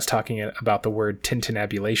clue got us talking about the word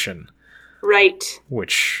tintinnabulation. Right.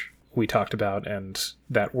 Which we talked about, and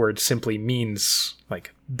that word simply means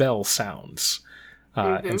like bell sounds.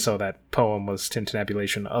 And so that poem was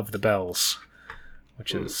Tintinnabulation of the Bells,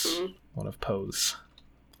 which is one of Poe's,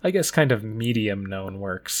 I guess, kind of medium known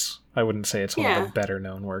works. I wouldn't say it's one of the better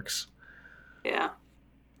known works. Yeah.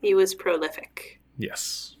 He was prolific.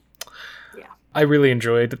 Yes. Yeah. I really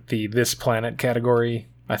enjoyed the This Planet category.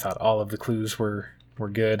 I thought all of the clues were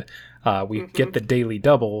good. We get the daily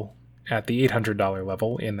double at the $800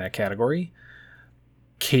 level in that category.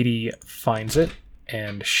 Katie finds it,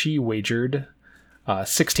 and she wagered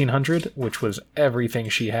 1600, which was everything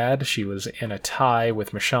she had. She was in a tie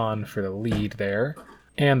with Michonne for the lead there.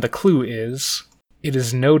 And the clue is, it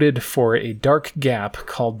is noted for a dark gap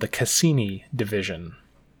called the Cassini division.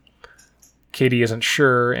 Katie isn't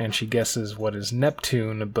sure, and she guesses what is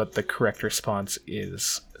Neptune, but the correct response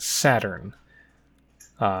is Saturn.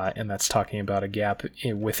 And that's talking about a gap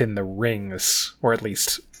within the rings, or at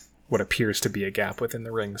least what appears to be a gap within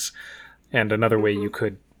the rings. And another way you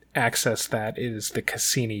could access that is the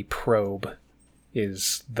Cassini probe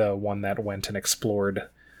is the one that went and explored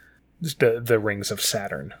the rings of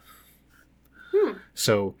Saturn.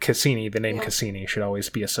 So Cassini, the name Cassini, should always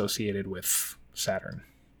be associated with Saturn.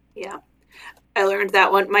 Yeah. I learned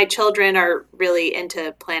that one. My children are really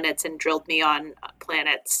into planets and drilled me on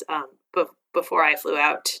planets before I flew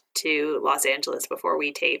out to Los Angeles before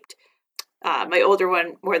we taped. My older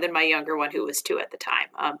one more than my younger one, who was 2 at the time.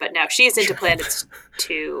 But now she's into planets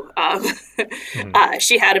too.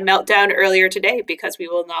 She had a meltdown earlier today because we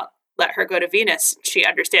will not let her go to Venus. She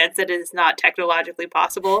understands that it is not technologically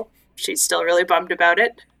possible. She's still really bummed about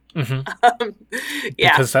it.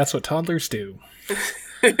 Because that's what toddlers do.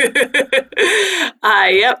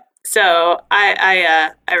 Yep. So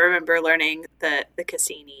I remember learning the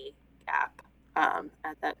Cassini gap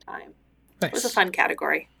at that time. Nice. It was a fun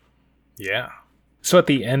category. Yeah. So at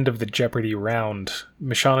the end of the Jeopardy round,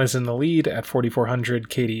 Michonne is in the lead at 4,400,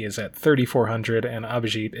 Katie is at 3,400, and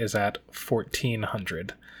Abhijit is at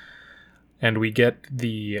 1,400. And we get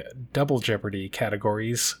the double Jeopardy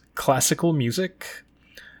categories: classical music,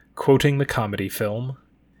 quoting the comedy film,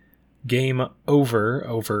 game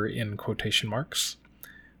over in quotation marks,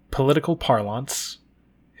 political parlance,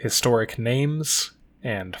 historic names,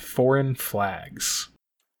 and foreign flags.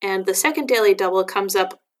 And the second Daily Double comes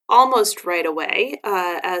up almost right away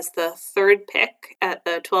as the third pick at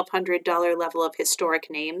the $1,200 level of historic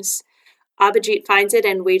names. Abhijit finds it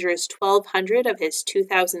and wagers 1,200 of his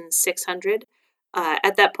 2,600.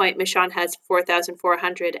 At that point, Michonne has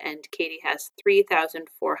 4,400 and Katie has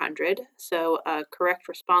 3,400. So a correct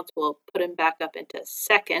response will put him back up into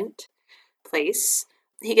second place.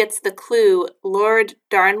 He gets the clue, Lord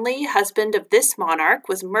Darnley, husband of this monarch,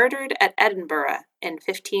 was murdered at Edinburgh in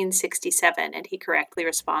 1567, and he correctly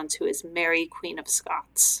responds, who is Mary, Queen of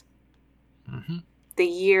Scots. The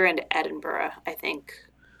year and Edinburgh, I think,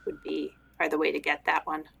 are the way to get that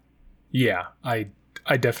one. Yeah, I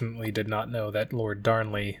definitely did not know that Lord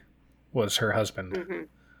Darnley was her husband.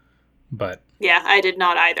 But yeah, I did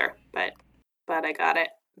not either, but I got it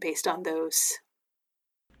based on those.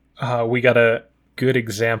 We got a good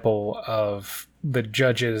example of the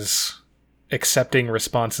judges accepting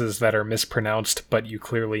responses that are mispronounced, but you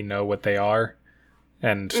clearly know what they are,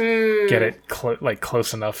 and get it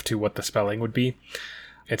close enough to what the spelling would be.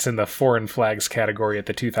 It's in the foreign flags category at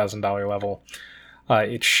the $2,000 level.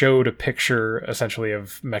 It showed a picture, essentially,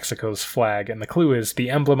 of Mexico's flag, and the clue is, the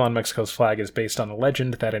emblem on Mexico's flag is based on a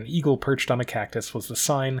legend that an eagle perched on a cactus was the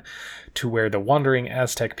sign to where the wandering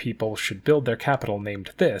Aztec people should build their capital,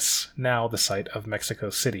 named this, now the site of Mexico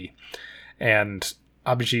City. And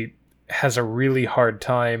Abhijit has a really hard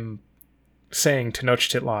time saying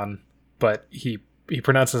Tenochtitlan, but he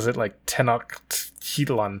pronounces it like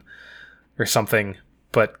Tenochtitlan or something,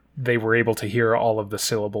 but they were able to hear all of the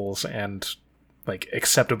syllables and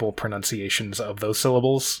acceptable pronunciations of those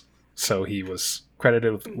syllables, so he was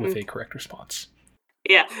credited with a correct response.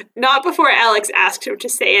 Yeah, not before Alex asked him to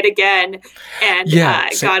say it again, and I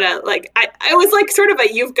was sort of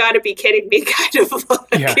a "you've got to be kidding me" kind of look,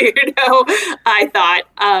 I thought,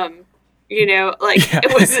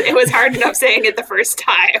 it was hard enough saying it the first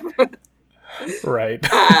time. Right.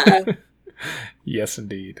 Yes,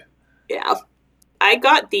 indeed. Yeah, I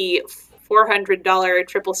got the $400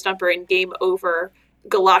 triple stumper in Game Over.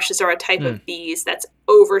 Galoshes are a type of these. That's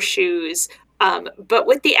overshoes. But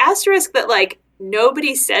with the asterisk that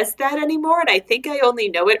nobody says that anymore, and I think I only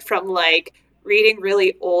know it from reading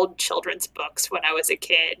really old children's books when I was a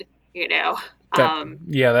kid.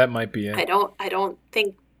 That might be it. I don't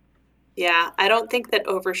think that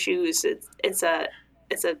overshoes is a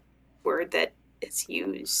word that is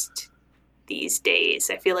used these days.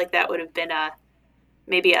 I feel like that would have been I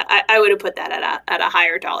would have put that at a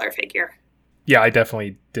higher dollar figure. Yeah, I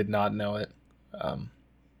definitely did not know it.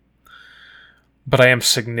 But I am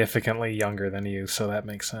significantly younger than you, so that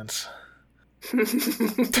makes sense.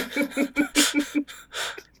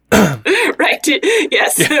 Right.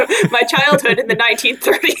 Yes. Yeah. My childhood in the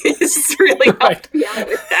 1930s really helped me out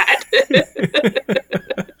with that.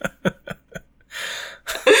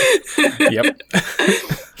 Yep.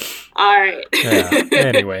 All right. Yeah.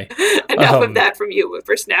 Anyway. Enough of that from you,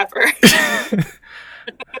 whippersnapper.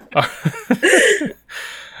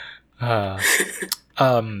 uh,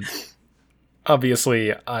 um,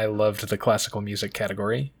 obviously, I loved the classical music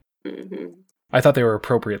category. Mm-hmm. I thought they were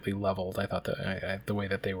appropriately leveled. I thought that the way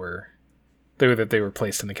that they were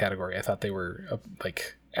placed in the category, I thought they were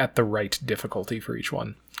like at the right difficulty for each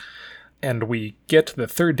one. And we get the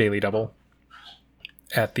third Daily Double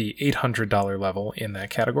at the $800 level in that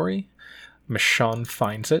category. Michonne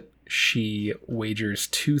finds it. She wagers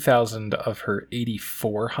 2,000 of her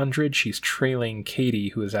 8,400. She's trailing Katie,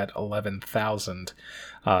 who is at 11,000.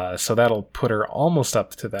 So that'll put her almost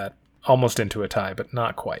up to that, almost into a tie, but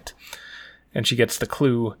not quite. And she gets the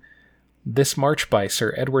clue: this march by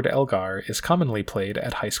Sir Edward Elgar is commonly played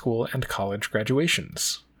at high school and college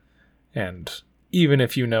graduations. And even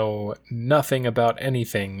if you know nothing about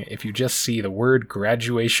anything, if you just see the word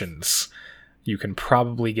graduations, you can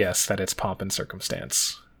probably guess that it's Pomp and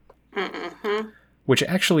Circumstance. Mm-hmm. Which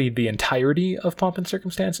actually, the entirety of Pomp and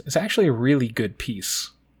Circumstance is actually a really good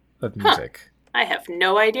piece of music. I have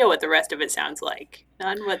no idea what the rest of it sounds like.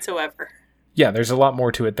 None whatsoever. Yeah, there's a lot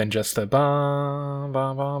more to it than just the bum,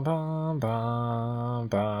 bum, bum, bum, bum,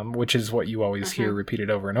 bum, which is what you always hear repeated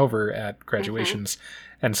over and over at graduations.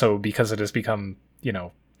 And so because it has become,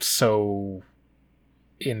 so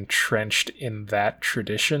entrenched in that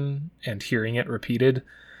tradition and hearing it repeated,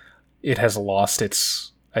 it has lost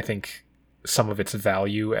I think, some of its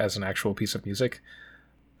value as an actual piece of music.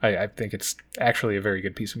 I think it's actually a very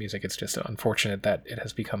good piece of music. It's just unfortunate that it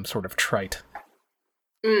has become sort of trite.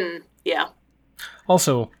 Yeah.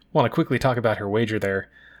 Also, want to quickly talk about her wager there.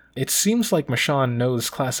 It seems like Michonne knows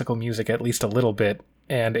classical music at least a little bit,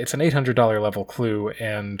 and it's an $800 level clue,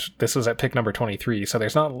 and this was at pick number 23, so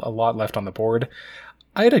there's not a lot left on the board.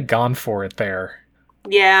 I'd have gone for it there.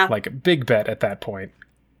 Yeah. Like, big bet at that point.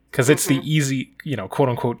 Because it's the easy,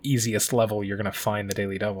 quote-unquote easiest level you're going to find the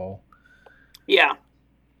Daily Double. Yeah.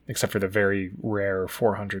 Except for the very rare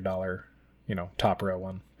 $400, top row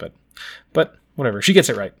one. But whatever. She gets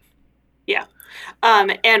it right. Yeah.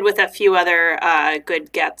 And with a few other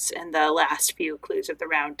good gets in the last few clues of the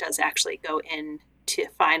round, does actually go into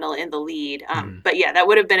final in the lead. But yeah, that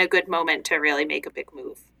would have been a good moment to really make a big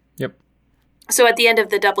move. Yep. So at the end of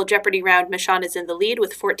the Double Jeopardy round, Michonne is in the lead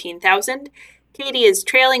with 14,000. Katie is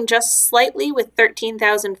trailing just slightly with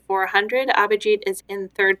 13,400. Abhijit is in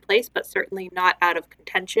third place, but certainly not out of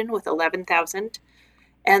contention with 11,000.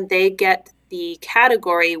 And they get the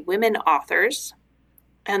category Women Authors.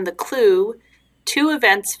 And the clue: 2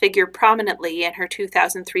 events figure prominently in her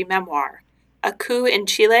 2003 memoir: a coup in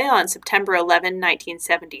Chile on September 11,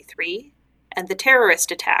 1973, and the terrorist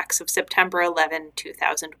attacks of September 11,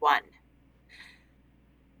 2001.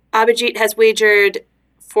 Abhijit has wagered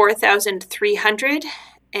 4,300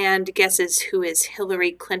 and guesses who is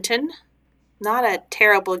Hillary Clinton. Not a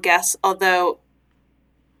terrible guess, although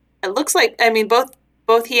it looks like,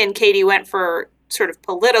 both he and Katie went for sort of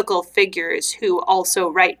political figures who also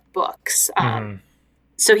write books.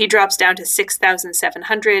 So he drops down to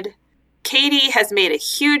 6,700. Katie has made a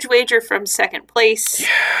huge wager from second place. Yeah.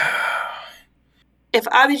 If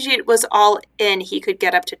Abhijit was all in, he could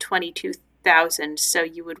get up to 22,000. So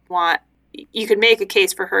you could make a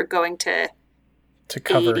case for her going to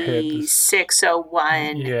cover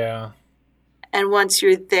 8601. Yeah. And once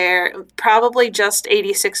you're there, probably just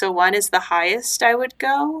 8601 is the highest I would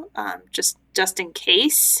go, just in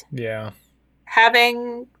case. Yeah.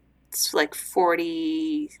 Having it's like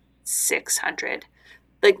 4,600,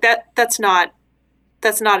 like that's not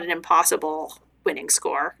an impossible winning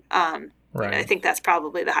score. Right. I think that's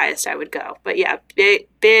probably the highest I would go. But yeah,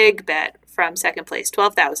 big bet from second place,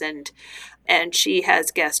 12,000, and she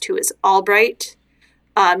has guessed who is Albright.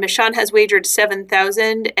 Michonne has wagered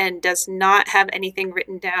 7,000 and does not have anything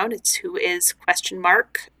written down. It's who is ?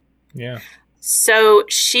 Yeah. So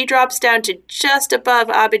she drops down to just above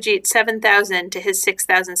Abhijit, 7,000 to his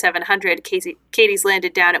 6,700. Katie's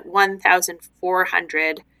landed down at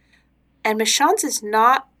 1,400. And Michonne's is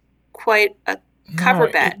not quite a cover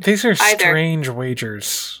bet. These are either. Strange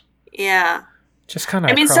wagers. Yeah. Just kind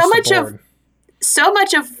of across the board. So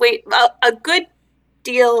much of a good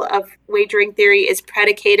deal of wagering theory is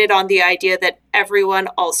predicated on the idea that everyone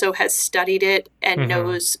also has studied it and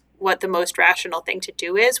knows what the most rational thing to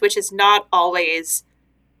do is, which is not always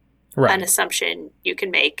an assumption you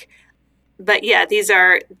can make. But yeah, these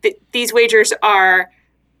wagers are,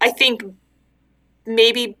 I think,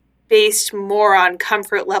 maybe based more on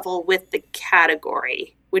comfort level with the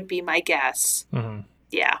category, would be my guess.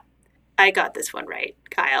 Yeah. I got this one right.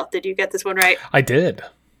 Kyle, did you get this one right? I did.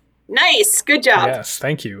 Nice. Good job. Yes,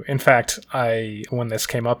 thank you. In fact, when this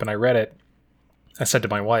came up and I read it, I said to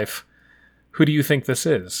my wife, "Who do you think this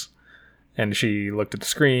is?" And she looked at the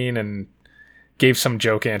screen and gave some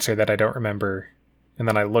joke answer that I don't remember. And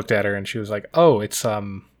then I looked at her and she was like, oh, it's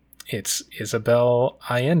Isabel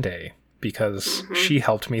Allende, because she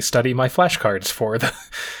helped me study my flashcards for the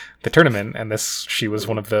tournament. And she was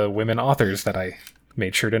one of the women authors that I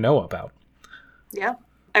made sure to know about. Yeah.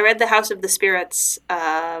 I read The House of the Spirits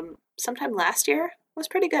sometime last year. It was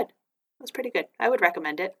pretty good. I would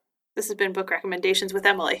recommend it. This has been Book Recommendations with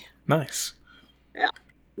Emily. Nice. Yeah.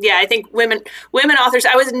 Yeah, I think women authors,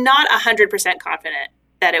 I was not 100% confident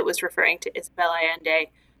that it was referring to Isabel Allende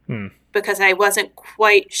because I wasn't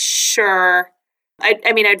quite sure.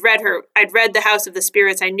 I mean, I'd read The House of the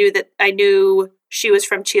Spirits. I knew she was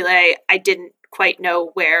from Chile. I didn't quite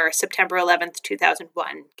know where September 11th,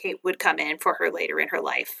 2001 would come in for her later in her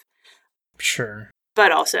life. Sure.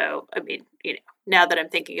 But also, I mean, now that I'm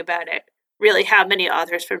thinking about it, really, how many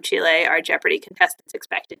authors from Chile are Jeopardy contestants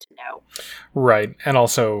expected to know? Right. And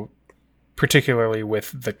also, particularly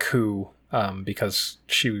with the coup, because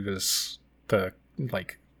she was the,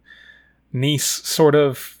 niece, sort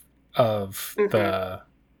of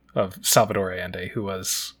Salvador Allende, who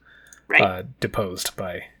was deposed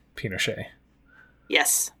by Pinochet.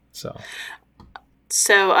 Yes. So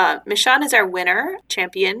Michonne is our winner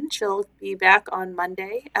champion. She'll be back on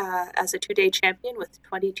Monday as a 2-day champion with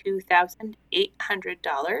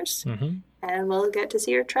 $22,800. And we'll get to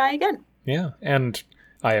see her try again. Yeah, and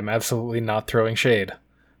I am absolutely not throwing shade,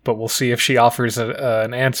 but we'll see if she offers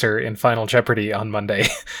an answer in Final Jeopardy on Monday,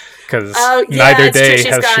 because neither day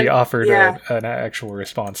has she offered an actual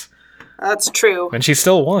response. That's true. And she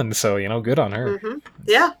still won, so, good on her.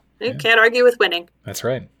 Yeah, you can't argue with winning. That's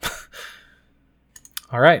right.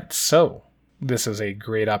 All right, so this is a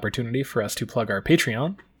great opportunity for us to plug our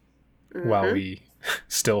Patreon while we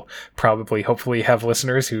still probably, hopefully, have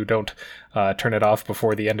listeners who don't turn it off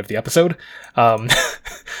before the end of the episode.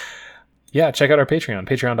 Yeah, check out our Patreon,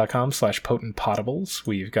 patreon.com/potentpotables.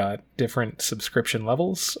 We've got different subscription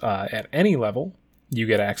levels. At any level, you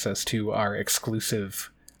get access to our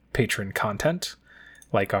exclusive patron content,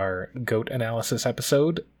 like our GOAT analysis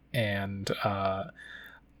episode and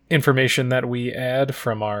information that we add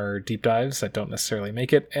from our deep dives that don't necessarily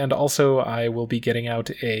make it. And also, I will be getting out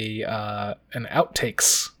an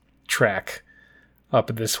outtakes track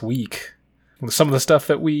up this week. Some of the stuff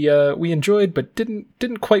that we enjoyed, but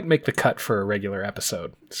didn't quite make the cut for a regular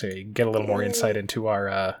episode. So you get a little more insight into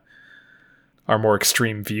our more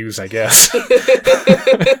extreme views, I guess.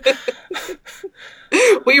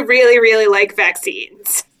 We really, really like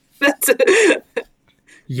vaccines.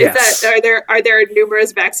 Yes. Are there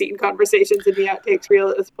numerous vaccine conversations in the outtakes reel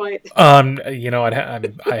at this point?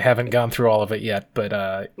 I haven't gone through all of it yet, but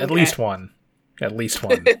at least one.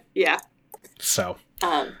 Yeah. So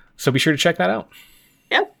be sure to check that out.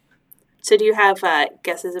 Yep. So do you have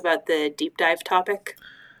guesses about the deep dive topic?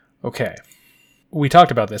 Okay. We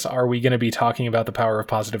talked about this. Are we going to be talking about the power of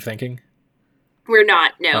positive thinking? We're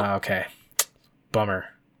not, no. Okay. Bummer.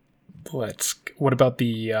 What about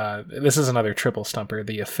this is another triple stumper,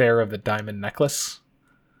 the affair of the diamond necklace?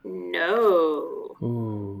 No.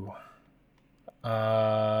 Ooh.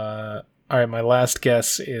 All right, my last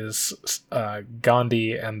guess is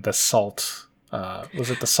Gandhi and the Salt. Was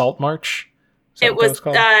it the Salt March? It was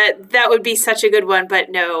that would be such a good one, but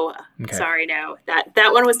no. Okay. Sorry, no.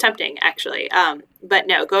 That one was tempting, actually. But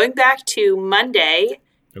no, going back to Monday.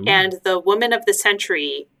 Ooh. And the Woman of the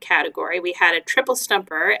Century category, we had a triple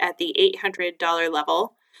stumper at the $800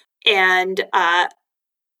 level. And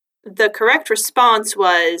the correct response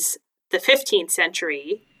was the 15th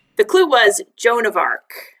century. The clue was Joan of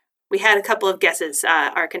Arc. We had a couple of guesses.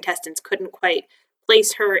 Our contestants couldn't quite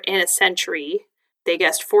place her in a century. They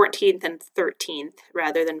guessed 14th and 13th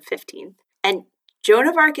rather than 15th. And Joan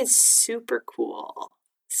of Arc is super cool.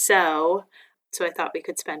 So I thought we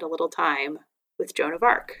could spend a little time with Joan of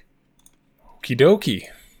Arc. Okie dokie.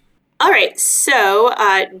 All right, so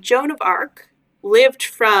Joan of Arc lived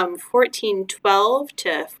from 1412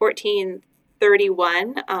 to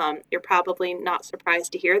 1431. You're probably not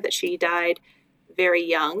surprised to hear that she died very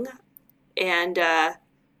young, and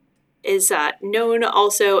is known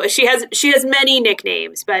also. She has many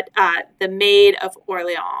nicknames, but the Maid of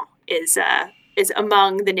Orleans is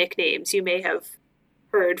among the nicknames you may have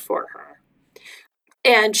heard for her.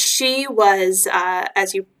 And she was,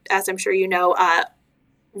 as I'm sure you know,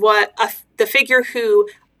 the figure who,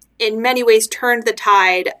 in many ways, turned the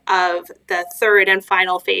tide of the third and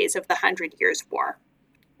final phase of the 100 Years' War,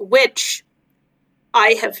 which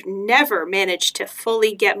I have never managed to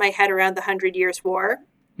fully get my head around the 100 Years' War.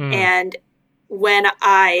 And when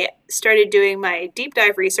I started doing my deep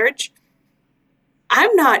dive research,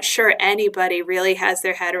 I'm not sure anybody really has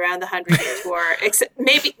their head around the Hundred Years' War, except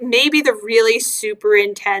maybe the really super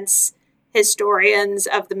intense historians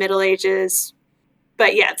of the Middle Ages.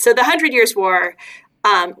 But yeah, so the Hundred Years' War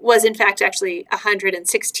was in fact actually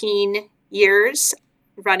 116 years,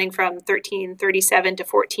 running from 1337 to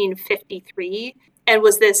 1453, and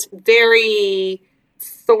was this very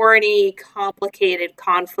thorny, complicated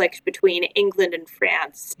conflict between England and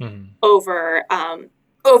France over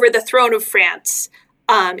the throne of France,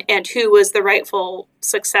 and who was the rightful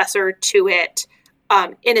successor to it,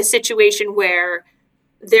 in a situation where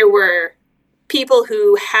there were people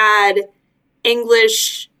who had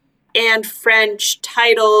English and French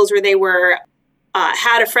titles, or they were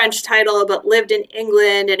had a French title but lived in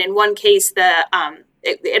England. And in one case,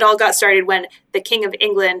 it all got started when the King of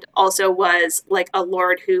England also was like a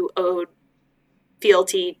lord who owed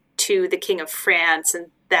fealty to the King of France,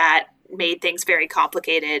 and that made things very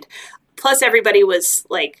complicated. Plus, everybody was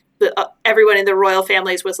like, everyone in the royal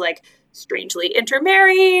families was like strangely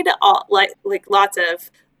intermarried, like lots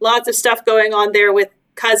of stuff going on there with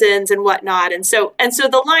cousins and whatnot. And so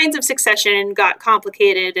the lines of succession got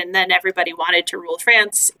complicated, and then everybody wanted to rule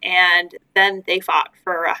France, and then they fought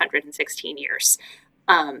for 116 years.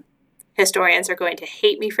 Historians are going to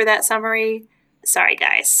hate me for that summary. Sorry,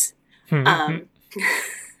 guys. So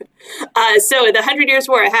the 100 Years'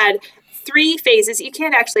 War had 3 phases. You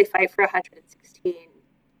can't actually fight for 116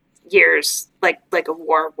 years like a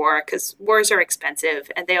war, because wars are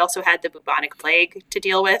expensive, and they also had the bubonic plague to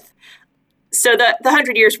deal with. So the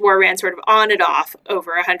 100 Years' War ran sort of on and off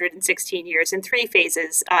over 116 years in 3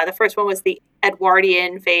 phases. The first one was the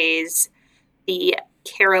Edwardian phase. The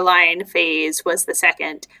Caroline phase was the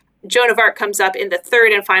second. Joan of Arc comes up in the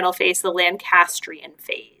third and final phase, the Lancastrian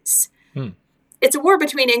phase. It's a war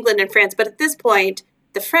between England and France, but at this point,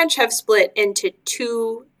 the French have split into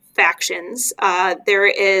 2 factions. There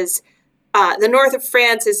is the north of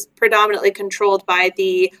France is predominantly controlled by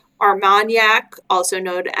the Armagnac, also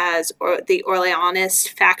known as the Orleanist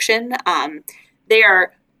faction. They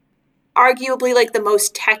are arguably like the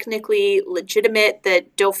most technically legitimate. The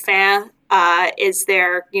Dauphin is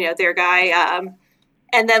their guy.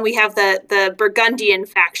 And then we have the Burgundian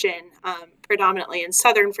faction, predominantly in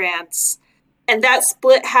southern France. And that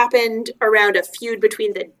split happened around a feud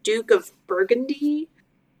between the Duke of Burgundy,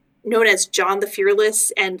 known as John the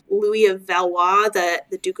Fearless, and Louis of Valois,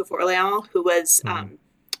 the Duke of Orleans, who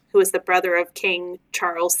was the brother of King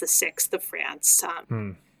Charles VI of France,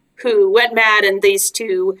 who went mad, and these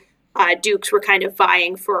 2 dukes were kind of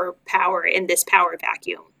vying for power in this power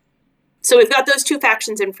vacuum. So we've got those 2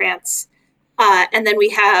 factions in France. And then we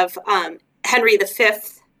have Henry V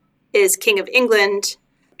is King of England,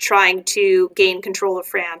 trying to gain control of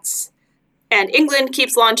France. And England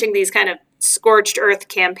keeps launching these kind of scorched earth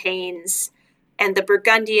campaigns, and the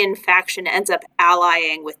Burgundian faction ends up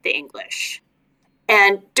allying with the English.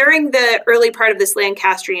 And during the early part of this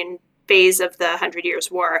Lancastrian phase of the 100 Years'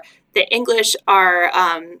 War, the English are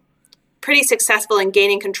pretty successful in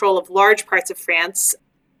gaining control of large parts of France.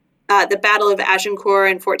 The Battle of Agincourt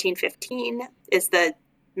in 1415 is the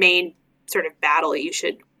main sort of battle you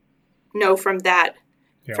should know from that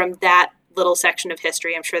little section of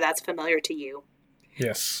history. I'm sure that's familiar to you.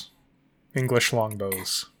 Yes. English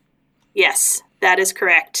longbows. Yes, that is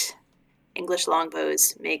correct. English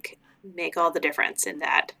longbows make all the difference in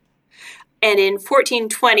that. And in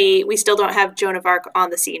 1420, we still don't have Joan of Arc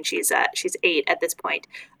on the scene. She's 8 at this point.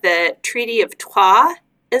 The Treaty of Troyes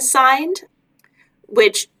is signed,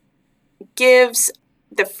 which gives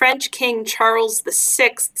the French King Charles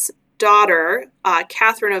VI's daughter,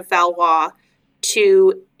 Catherine of Valois,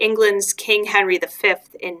 to England's King Henry V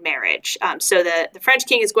in marriage. So the French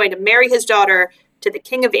king is going to marry his daughter to the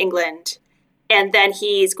King of England, and then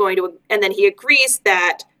he agrees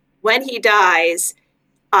that when he dies,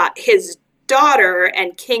 his daughter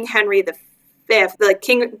and King Henry V,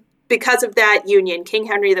 because of that union, King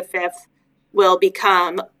Henry V will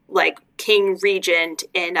become like king regent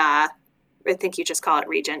in I think you just call it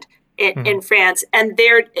regent in France, and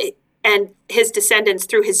his descendants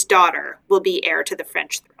through his daughter will be heir to the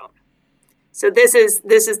French throne. So this is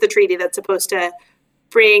the treaty that's supposed to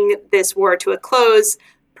bring this war to a close.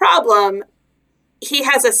 Problem: he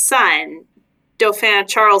has a son, Dauphin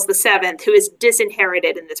Charles VII, who is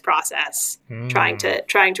disinherited in this process, trying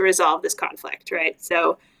to resolve this conflict. Right.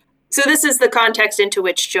 So this is the context into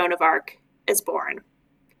which Joan of Arc is born,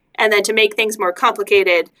 and then to make things more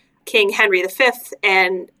complicated, King Henry V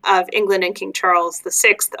of England and King Charles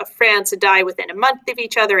VI of France die within a month of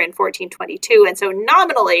each other in 1422. And so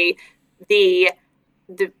nominally, the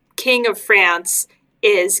King of France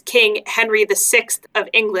is King Henry VI of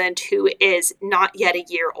England, who is not yet a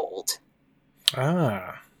year old.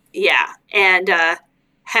 Ah. Yeah. And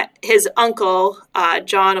his uncle,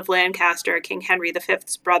 John of Lancaster, King Henry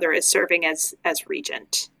V's brother, is serving as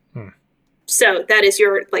regent. So that is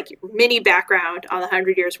your mini background on the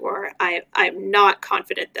 100 Years' War. I'm not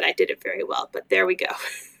confident that I did it very well, but there we go.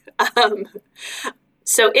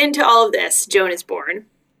 So into all of this, Joan is born.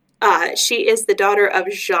 She is the daughter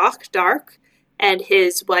of Jacques d'Arc and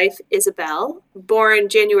his wife Isabel, born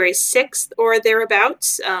January 6th or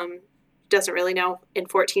thereabouts. Doesn't really know, in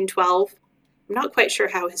 1412. I'm not quite sure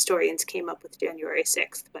how historians came up with January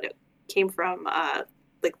 6th, but it came from a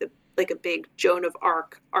big Joan of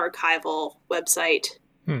Arc archival website.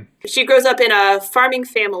 She grows up in a farming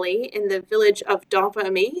family in the village of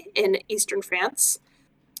Domremy in eastern France.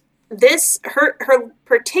 Her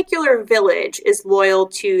particular village is loyal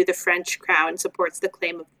to the French crown, supports the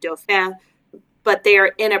claim of Dauphin, but they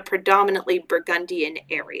are in a predominantly Burgundian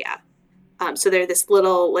area. So they're this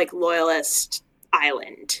little loyalist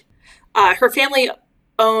island. Her family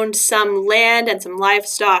owned some land and some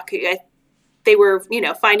livestock. They were,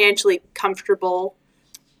 financially comfortable.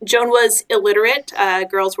 Joan was illiterate.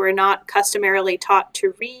 Girls were not customarily taught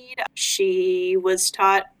to read. She was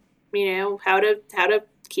taught, how to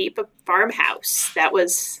keep a farmhouse. That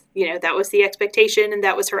was the expectation, and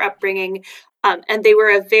that was her upbringing. And they were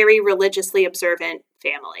a very religiously observant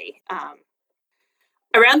family.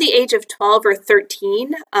 Around the age of 12 or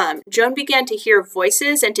 13, Joan began to hear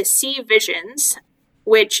voices and to see visions,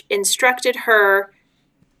 which instructed her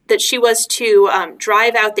that she was to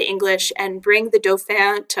drive out the English and bring the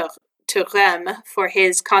Dauphin to Rheims for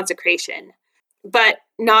his consecration. But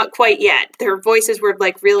not quite yet. Their voices were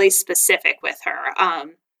really specific with her.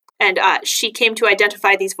 And she came to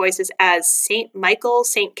identify these voices as Saint Michael,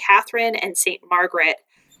 Saint Catherine, and Saint Margaret.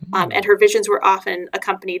 And her visions were often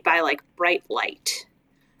accompanied by bright light.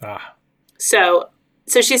 So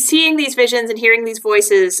she's seeing these visions and hearing these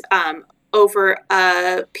voices over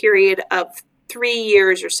a period of 3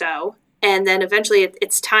 years or so. And then eventually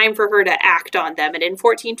it's time for her to act on them. And in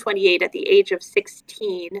 1428, at the age of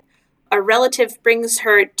 16, a relative brings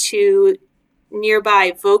her to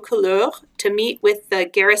nearby Vaucouleurs to meet with the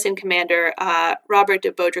garrison commander, Robert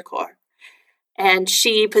de Baudricourt. And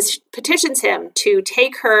she petitions him to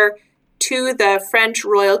take her to the French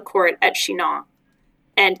royal court at Chinon.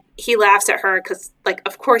 And he laughs at her because,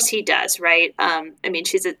 of course he does, right?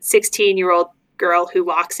 She's a 16-year-old girl who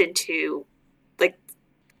walks into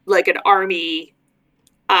an army.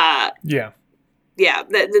 That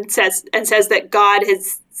says that God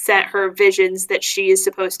has sent her visions that she is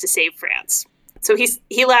supposed to save France. So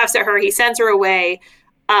he laughs at her. He sends her away.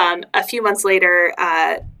 A few months later,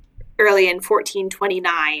 early in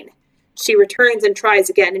 1429, she returns and tries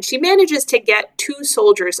again, and she manages to get 2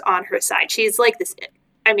 soldiers on her side. She's this.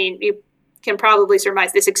 You can probably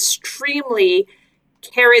surmise this extremely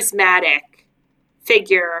charismatic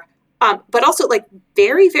figure, but also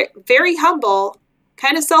very, very, very humble,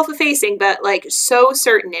 kind of self-effacing, but so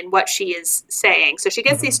certain in what she is saying. So she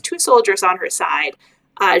gets these 2 soldiers on her side,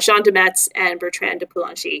 Jean de Metz and Bertrand de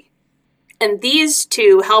Poulengy. And these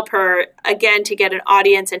 2 help her, again, to get an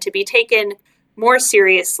audience and to be taken more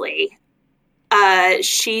seriously.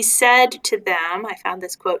 She said to them, I found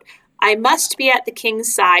this quote, "I must be at the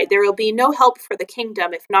king's side. There will be no help for the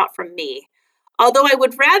kingdom if not from me. Although I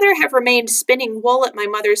would rather have remained spinning wool at my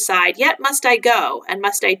mother's side, yet must I go, and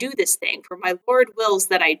must I do this thing, for my Lord wills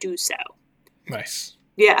that I do so." Nice.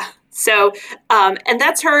 Yeah. So, and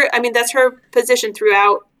that's her. That's her position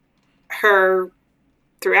throughout her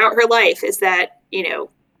life, is that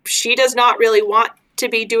she does not really want to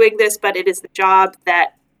be doing this, but it is the job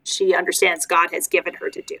that she understands God has given her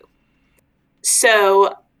to do.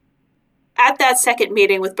 So, at that second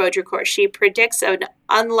meeting with Baudricourt, she predicts an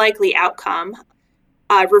unlikely outcome,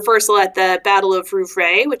 reversal at the Battle of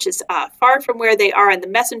Rouvray, which is far from where they are, and the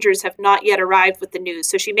messengers have not yet arrived with the news.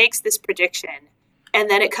 So she makes this prediction, and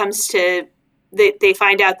then it comes to, they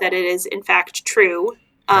find out that it is in fact true,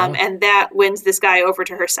 and that wins this guy over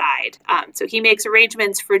to her side. So he makes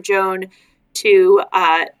arrangements for Joan to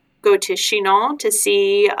go to Chinon to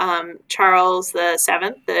see Charles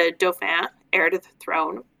VII, the Dauphin, heir to the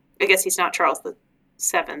throne. I guess he's not Charles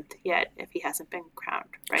VII yet if he hasn't been crowned,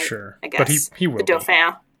 right? Sure. I guess. But he will the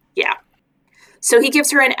Dauphin. Be. Yeah. So he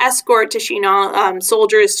gives her an escort to Chinon,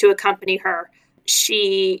 soldiers to accompany her.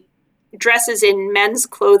 She dresses in men's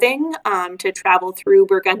clothing to travel through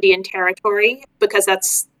Burgundian territory because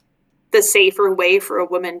that's the safer way for a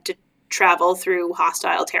woman to travel through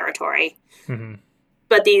hostile territory. Mm-hmm.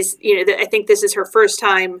 But these, I think this is her first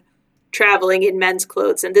time traveling in men's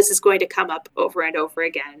clothes. And this is going to come up over and over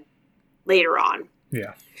again later on.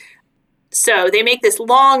 Yeah. So they make this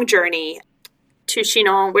long journey to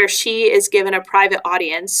Chinon, where she is given a private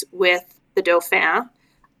audience with the Dauphin.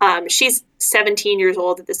 She's 17 years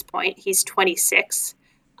old at this point. He's 26.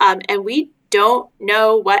 And we don't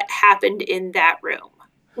know what happened in that room.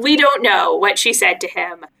 We don't know what she said to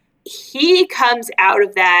him. He comes out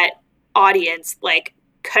of that audience like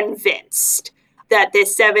convinced that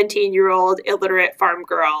this 17-year-old illiterate farm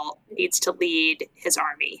girl needs to lead his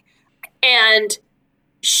army. And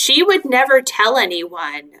she would never tell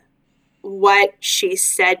anyone what she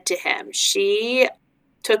said to him. She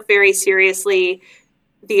took very seriously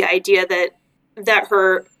the idea that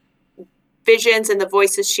her visions and the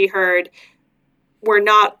voices she heard were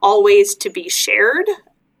not always to be shared.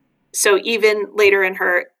 So even later in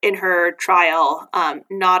her trial,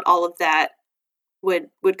 not all of that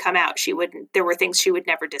would come out. There were things she would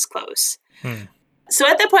never disclose. So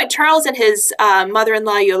at that point, Charles and his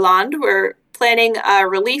mother-in-law Yolande were planning a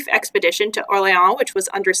relief expedition to Orléans, which was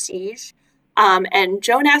under siege. And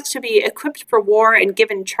Joan asked to be equipped for war and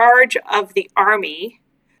given charge of the army.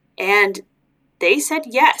 And they said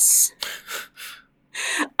yes.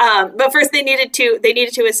 But first they needed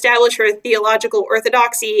to establish her theological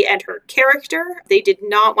orthodoxy and her character. They did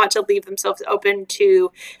not want to leave themselves open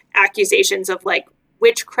to accusations of like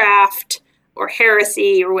witchcraft or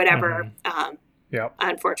heresy or whatever.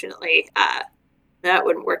 Unfortunately, that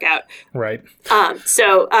wouldn't work out. Right.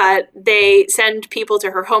 So they send people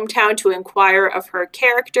to her hometown to inquire of her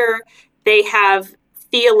character. They have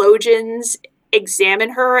theologians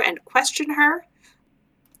examine her and question her.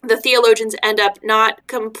 The theologians end up not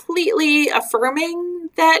completely affirming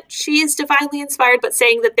that she is divinely inspired, but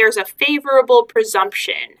saying that there's a favorable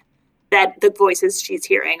presumption that the voices she's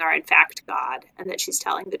hearing are in fact God and that she's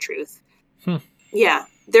telling the truth. Yeah.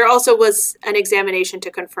 There also was an examination to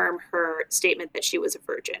confirm her statement that she was a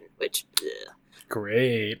virgin, which... Ugh.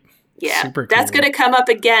 Great. Yeah. Super That's cool. going to come up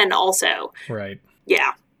again also. Right.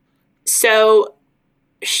 Yeah. So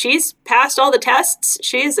she's passed all the tests.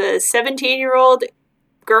 She's a 17-year-old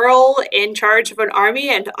girl in charge of an army,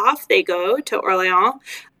 and off they go to Orléans,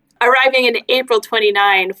 arriving in April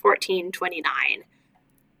 29, 1429.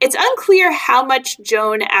 It's unclear how much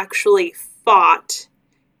Joan actually fought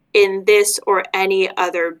in this or any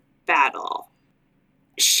other battle.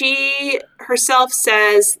 She herself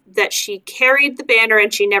says that she carried the banner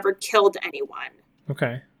and she never killed anyone.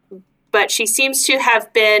 Okay. But she seems to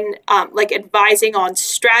have been advising on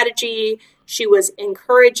strategy. She was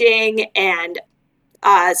encouraging and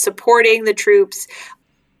supporting the troops.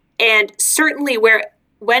 And certainly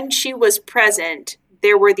when she was present,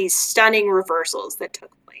 there were these stunning reversals that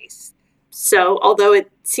took place. So although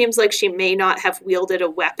it seems like she may not have wielded a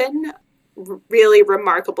weapon, really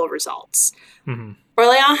remarkable results. Mm-hmm.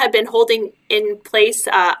 Orléans had been holding in place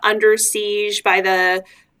under siege by the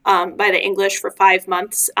English for 5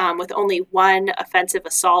 months with only one offensive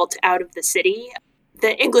assault out of the city.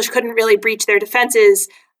 The English couldn't really breach their defenses,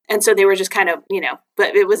 and so they were just kind of,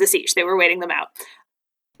 but it was a siege. They were waiting them out.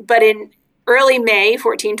 But in early May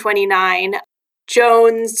 1429,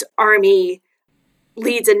 Joan's army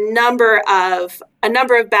leads a number of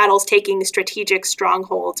battles, taking strategic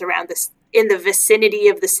strongholds around this in the vicinity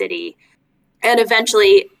of the city. And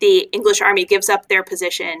eventually the English army gives up their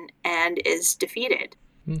position and is defeated.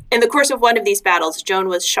 In the course of one of these battles, Joan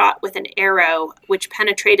was shot with an arrow which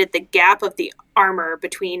penetrated the gap of the armor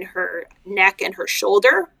between her neck and her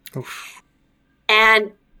shoulder. Oof.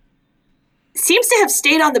 And seems to have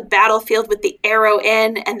stayed on the battlefield with the arrow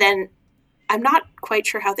in, and then I'm not quite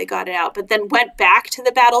sure how they got it out, but then went back to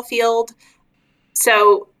the battlefield.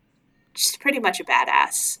 So she's pretty much a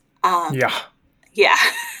badass. Yeah.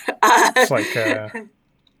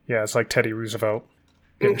 It's like Teddy Roosevelt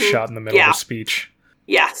getting shot in the middle of a speech.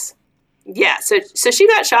 Yes. Yeah. So she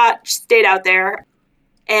got shot, stayed out there,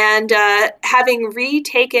 and having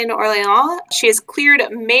retaken Orléans, she has cleared a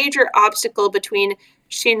major obstacle between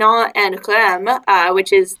Chinon and Reims,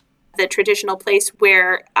 which is the traditional place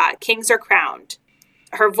where kings are crowned.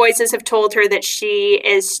 Her voices have told her that she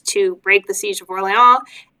is to break the siege of Orléans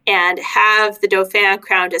and have the Dauphin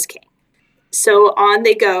crowned as king. So on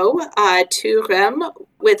they go to Reims,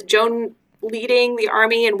 with Joan leading the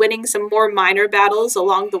army and winning some more minor battles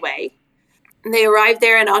along the way. And they arrive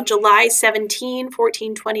there, and on July 17,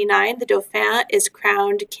 1429, the Dauphin is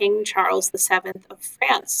crowned King Charles VII of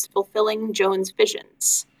France, fulfilling Joan's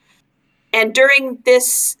visions. And during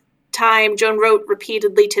this time, Joan wrote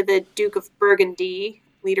repeatedly to the Duke of Burgundy,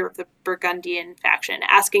 leader of the Burgundian faction,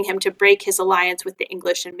 asking him to break his alliance with the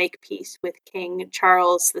English and make peace with King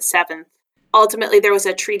Charles VII ultimately there was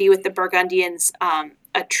a treaty with the Burgundians,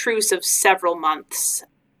 a truce of several months,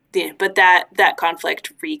 but that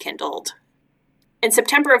conflict rekindled. In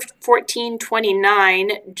September of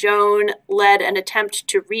 1429, Joan led an attempt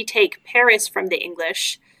to retake Paris from the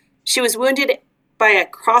English. She was wounded by a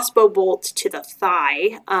crossbow bolt to the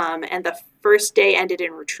thigh, and the first day ended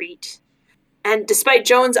in retreat. And despite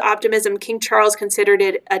Joan's optimism, King Charles considered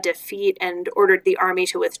it a defeat and ordered the army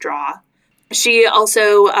to withdraw. She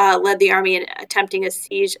also led the army in attempting a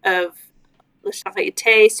siege of Le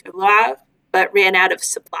Charité-sur-Loire, but ran out of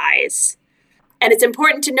supplies. And it's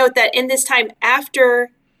important to note that in this time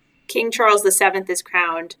after King Charles VII is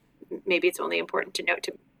crowned, maybe it's only important to note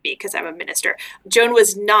to me because I'm a minister, Joan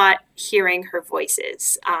was not hearing her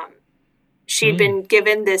voices. She'd been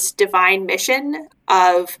given this divine mission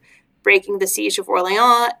of breaking the siege of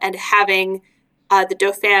Orléans and having the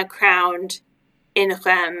Dauphin crowned in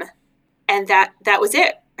Reims. And that was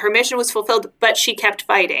it. Her mission was fulfilled, but she kept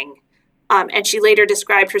fighting. And she later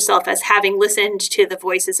described herself as having listened to the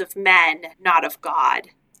voices of men, not of God,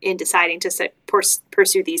 in deciding to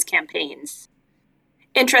pursue these campaigns.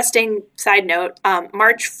 Interesting side note,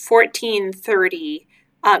 March 1430,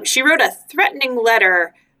 she wrote a threatening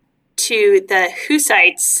letter to the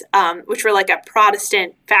Hussites, which were like a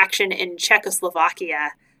Protestant faction in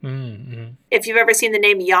Czechoslovakia. Mm-hmm. If you've ever seen the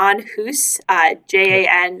name Jan Hus,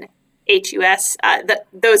 Janhus,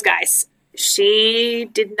 those guys, she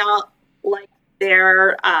did not like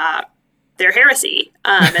their heresy,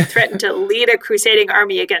 and threatened to lead a crusading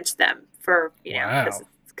army against them for,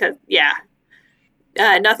 because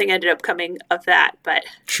nothing ended up coming of that, but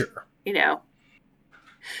sure.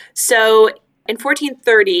 So in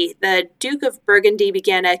 1430, the Duke of Burgundy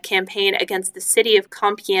began a campaign against the city of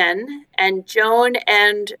Compiègne, and Joan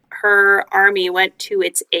and her army went to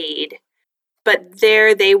its aid. But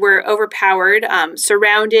there they were overpowered,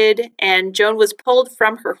 surrounded, and Joan was pulled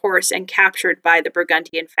from her horse and captured by the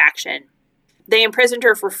Burgundian faction. They imprisoned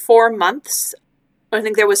her for 4 months. I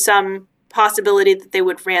think there was some possibility that they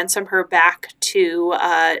would ransom her back to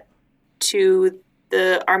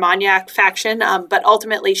the Armagnac faction, but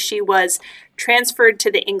ultimately she was transferred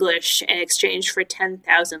to the English in exchange for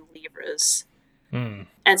 10,000 livres.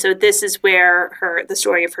 And so this is where the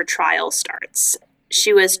story of her trial starts.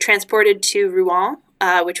 She was transported to Rouen,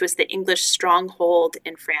 which was the English stronghold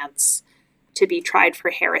in France, to be tried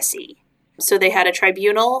for heresy. So they had a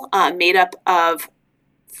tribunal made up of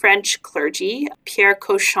French clergy, Pierre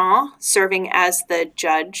Cauchon serving as the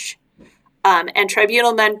judge. And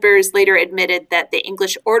tribunal members later admitted that the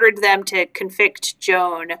English ordered them to convict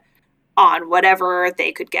Joan on whatever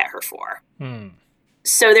they could get her for.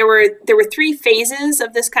 So there were 3 phases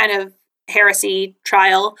of this kind of heresy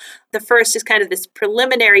trial. The first is kind of this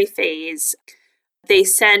preliminary phase. They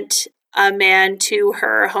sent a man to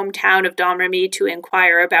her hometown of Domremy to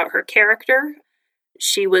inquire about her character.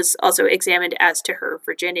 She was also examined as to her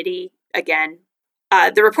virginity again.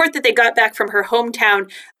 The report that they got back from her hometown,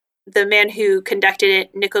 the man who conducted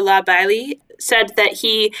it, Nicolas Bailly, said that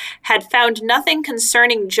he had found nothing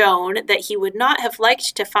concerning Joan that he would not have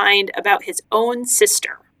liked to find about his own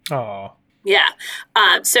sister. Oh. Yeah.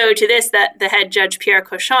 So to this, that the head judge, Pierre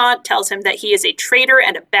Cauchon, tells him that he is a traitor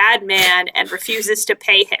and a bad man and refuses to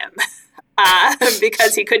pay him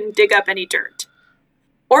because he couldn't dig up any dirt.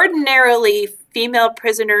 Ordinarily, female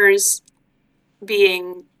prisoners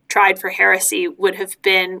being tried for heresy would have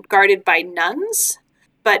been guarded by nuns,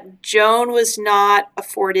 but Joan was not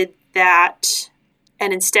afforded that,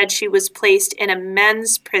 and instead she was placed in a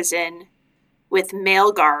men's prison with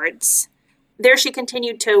male guards. There she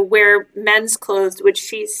continued to wear men's clothes, which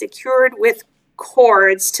she secured with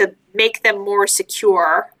cords to make them more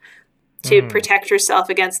secure, to protect herself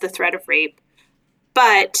against the threat of rape.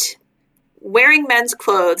 But wearing men's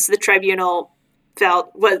clothes, the tribunal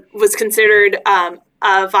felt was considered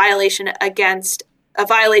a violation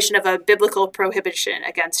of a biblical prohibition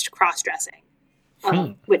against cross-dressing,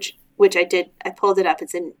 which I did. I pulled it up.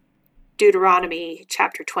 It's in Deuteronomy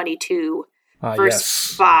chapter 22,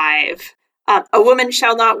 verse 5. A woman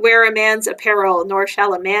shall not wear a man's apparel, nor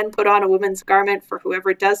shall a man put on a woman's garment, for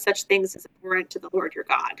whoever does such things is abhorrent to the Lord your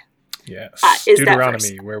God. Yes.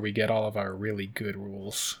 Deuteronomy, where we get all of our really good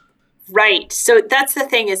rules. Right. So that's the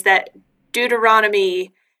thing, is that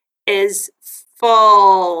Deuteronomy is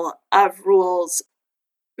full of rules,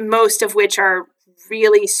 most of which are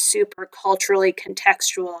really super culturally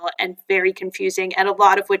contextual and very confusing, and a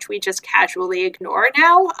lot of which we just casually ignore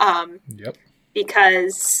now.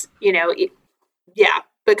 Because,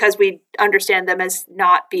 because we understand them as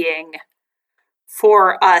not being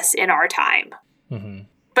for us in our time.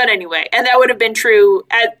 But anyway, and that would have been true,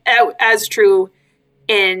 as true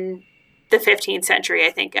in the 15th century, I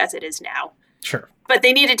think, as it is now. Sure. But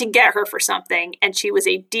they needed to get her for something, and she was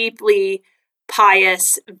a deeply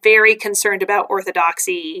pious, very concerned about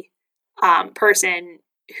orthodoxy person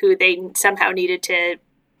who they somehow needed to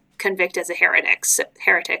convict as a heretic.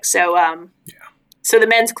 So the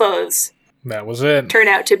men's clothes, that was it, turn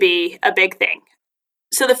out to be a big thing.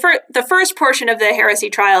 So the first portion of the heresy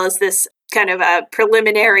trial is this kind of a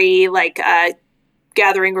preliminary,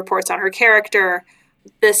 gathering reports on her character.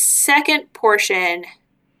 The second portion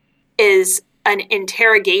is an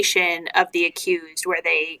interrogation of the accused, where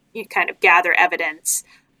they kind of gather evidence,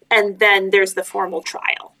 and then there's the formal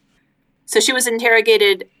trial. So she was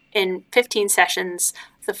interrogated in 15 sessions.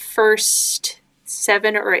 The first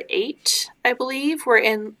 7 or 8, I believe, were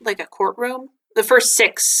in a courtroom. The first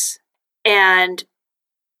 6, and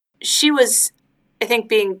she was, I think,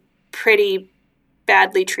 being pretty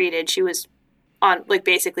badly treated. She was on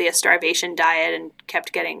basically a starvation diet and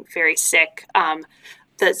kept getting very sick.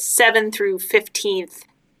 The 7th through 15th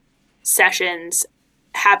sessions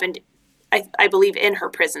happened, I believe, in her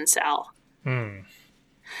prison cell.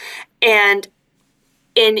 And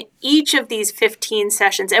in each of these 15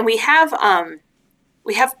 sessions, and we have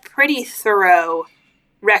pretty thorough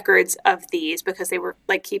records of these, because they were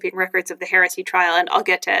keeping records of the heresy trial, and I'll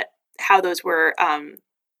get to how those were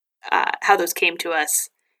how those came to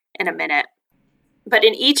us in a minute. But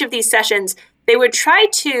in each of these sessions, they would try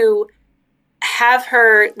to have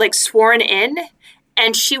her sworn in,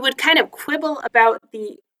 and she would kind of quibble about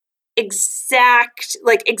the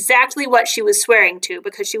exactly what she was swearing to,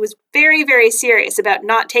 because she was very, very serious about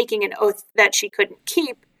not taking an oath that she couldn't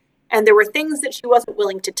keep, and there were things that she wasn't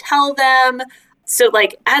willing to tell them. So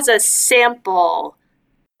as a sample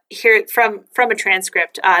here from a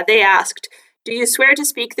transcript, they asked, "Do you swear to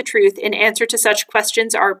speak the truth in answer to such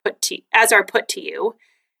questions as are put to you?"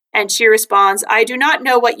 And she responds, "I do not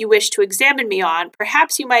know what you wish to examine me on.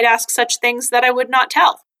 Perhaps you might ask such things that I would not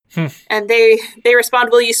tell." And they respond,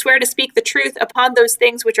 "Will you swear to speak the truth upon those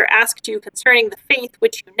things which are asked you concerning the faith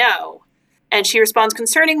which you know?" And she responds,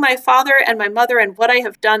 "Concerning my father and my mother and what I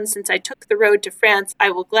have done since I took the road to France, I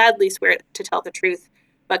will gladly swear to tell the truth.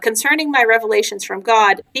 But concerning my revelations from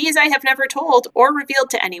God, these I have never told or revealed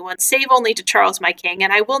to anyone, save only to Charles my king,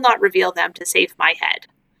 and I will not reveal them to save my head."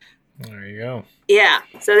 There you go. Yeah,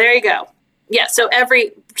 so there you go. Yeah, so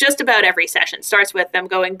just about every session starts with them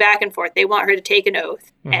going back and forth. They want her to take an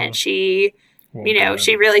oath, and she,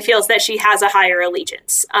 she really feels that she has a higher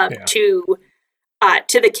allegiance to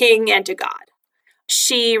the king and to God.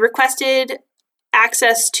 She requested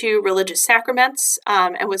access to religious sacraments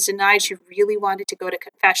and was denied. She really wanted to go to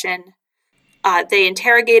confession. They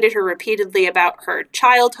interrogated her repeatedly about her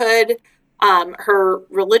childhood, her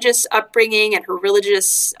religious upbringing, and her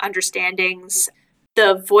religious understandings,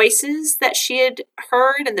 the voices that she had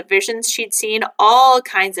heard and the visions she'd seen, all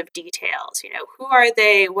kinds of details. Who are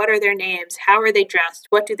they? What are their names? How are they dressed?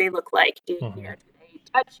 What do they look like? Do they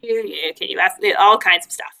touch you? Can you ask all kinds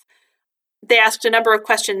of stuff? They asked a number of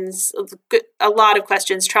questions, a lot of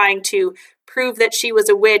questions, trying to prove that she was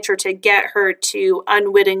a witch, or to get her to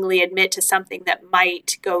unwittingly admit to something that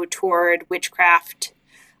might go toward witchcraft.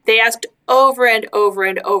 They asked over and over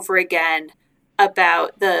and over again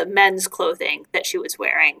about the men's clothing that she was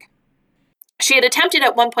wearing. She had attempted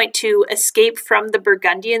at one point to escape from the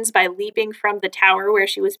Burgundians by leaping from the tower where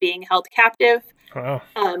she was being held captive. Wow.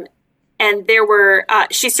 And there were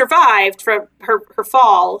she survived from her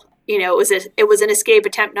fall. It was an escape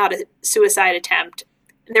attempt, not a suicide attempt.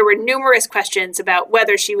 There were numerous questions about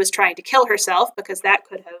whether she was trying to kill herself, because that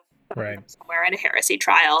could have come somewhere in a heresy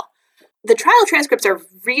trial. The trial transcripts are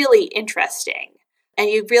really interesting, and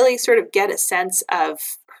you really sort of get a sense of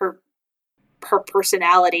her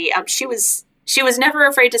personality. She was never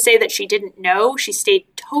afraid to say that she didn't know. She stayed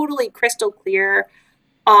totally crystal clear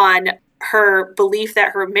on her belief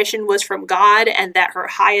that her mission was from God and that her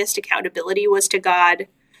highest accountability was to God.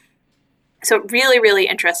 So really, really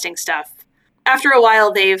interesting stuff. After a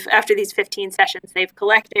while, after these 15 sessions, they've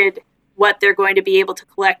collected what they're going to be able to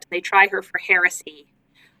collect. They try her for heresy.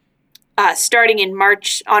 Starting on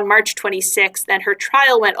March 26th, and her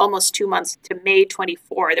trial went almost 2 months to May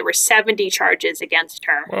 24. There were 70 charges against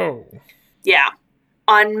her. Whoa. Yeah.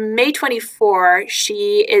 On May 24,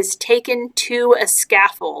 she is taken to a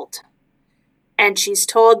scaffold, and she's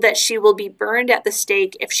told that she will be burned at the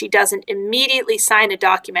stake if she doesn't immediately sign a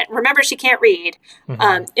document. Remember, she can't read.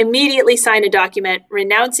 Immediately sign a document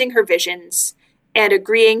renouncing her visions and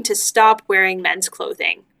agreeing to stop wearing men's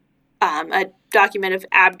clothing. A document of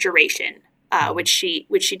abjuration, which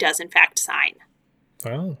she does in fact sign.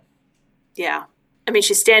 Oh. Yeah. I mean,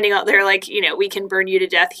 she's standing out there we can burn you to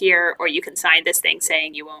death here, or you can sign this thing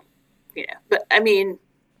saying you won't But I mean,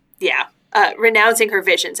 yeah, renouncing her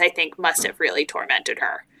visions, I think, must have really tormented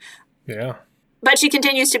her. Yeah. But she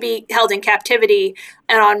continues to be held in captivity,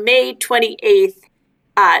 and on May 28th,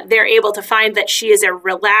 they're able to find that she is a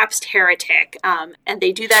relapsed heretic, and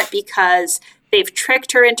they do that because they've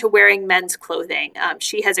tricked her into wearing men's clothing.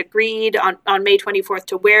 She has agreed on May 24th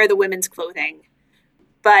to wear the women's clothing,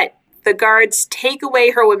 but the guards take away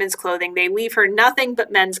her women's clothing. They leave her nothing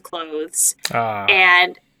but men's clothes.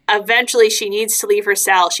 And eventually she needs to leave her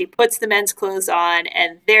cell. She puts the men's clothes on,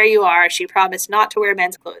 and there you are. She promised not to wear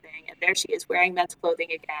men's clothing, and there she is wearing men's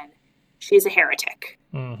clothing again. She's a heretic.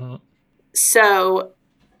 Mm-hmm. So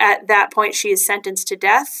at that point, she is sentenced to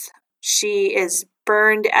death. She is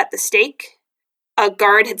burned at the stake. A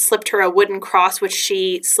guard had slipped her a wooden cross, which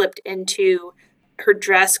she slipped into her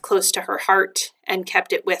dress close to her heart and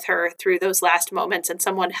kept it with her through those last moments. And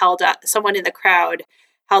someone in the crowd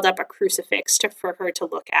held up a crucifix for her to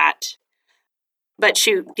look at. But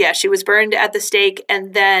she was burned at the stake,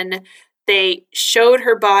 and then they showed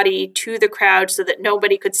her body to the crowd so that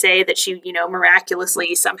nobody could say that she,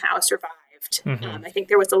 miraculously somehow survived. Mm-hmm. I think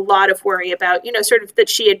there was a lot of worry about, sort of that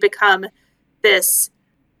she had become this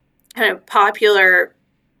kind of popular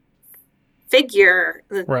figure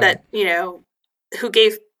that, who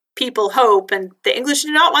gave people hope, and the English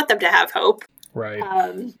did not want them to have hope. Right.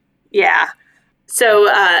 Yeah. So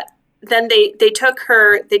then they took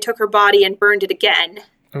her body and burned it again.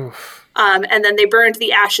 Oof. And then they burned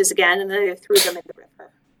the ashes again, and then they threw them in the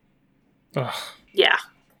river. Ugh. Yeah.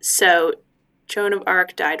 So Joan of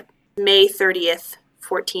Arc died May 30th,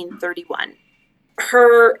 1431.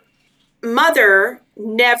 Her mother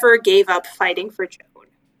never gave up fighting for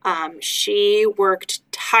Joan. She worked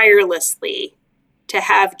tirelessly to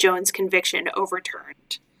have Joan's conviction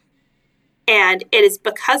overturned. And it is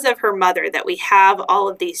because of her mother that we have all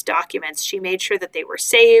of these documents. She made sure that they were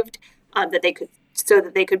saved, so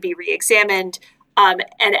that they could be re-examined. And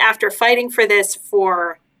after fighting for this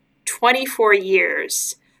for 24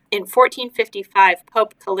 years, in 1455,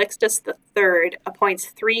 Pope Calixtus III appoints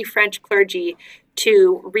 3 French clergy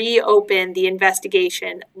to reopen the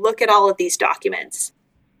investigation, look at all of these documents,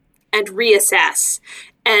 and reassess.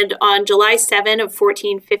 And on July 7 of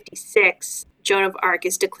 1456, Joan of Arc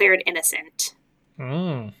is declared innocent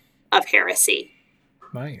of heresy.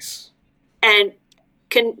 Nice. And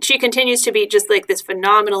she continues to be just like this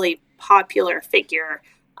phenomenally popular figure.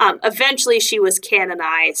 Eventually, she was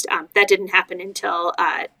canonized. That didn't happen until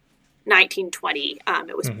 1920.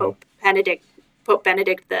 It was Pope Benedict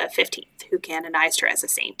XV who canonized her as a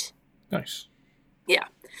saint. Nice. Yeah.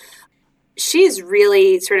 She's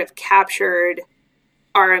really sort of captured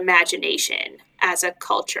our imagination as a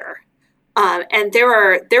culture. And there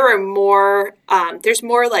are more, there's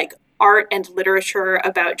more like art and literature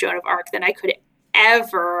about Joan of Arc than I could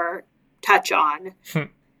ever touch on.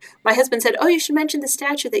 My husband said, "Oh, you should mention the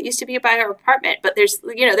statue that used to be by our apartment." But there's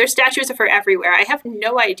statues of her everywhere. I have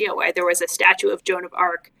no idea why there was a statue of Joan of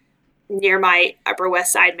Arc near my Upper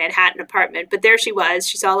West Side Manhattan apartment, but there she was.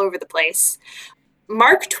 She's all over the place.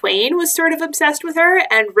 Mark Twain was sort of obsessed with her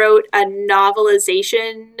and wrote a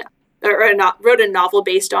novelization, wrote a novel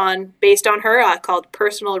based on her called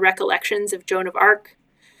Personal Recollections of Joan of Arc.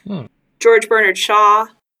 George Bernard Shaw,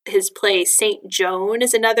 his play Saint Joan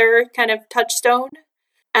is another kind of touchstone.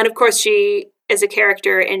 And of course, she is a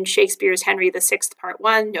character in Shakespeare's Henry VI, Part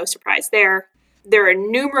 1. No surprise there. There are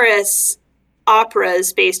numerous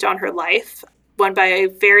operas based on her life, one by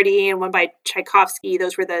Verdi and one by Tchaikovsky.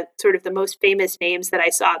 Those were the sort of the most famous names that I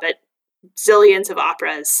saw, but zillions of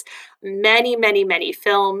operas. Many, many, many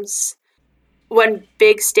films. One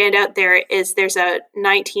big standout there's a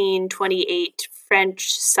 1928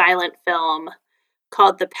 French silent film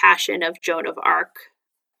called The Passion of Joan of Arc.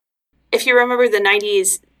 If you remember the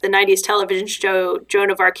 90s television show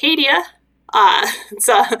Joan of Arcadia, it's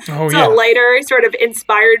a lighter, sort of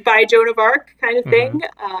inspired by Joan of Arc kind of thing.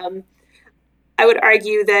 I would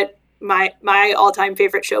argue that my all-time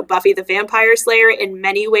favorite show, Buffy the Vampire Slayer, in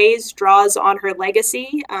many ways draws on her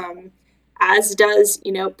legacy, as does,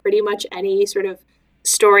 pretty much any sort of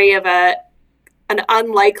story of an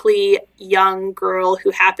unlikely young girl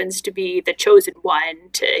who happens to be the chosen one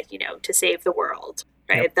to save the world.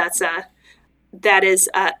 Right. Yep. That is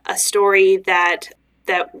a story that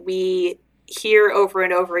we hear over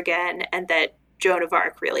and over again, and that Joan of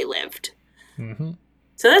Arc really lived.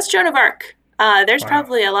 So that's Joan of Arc. There's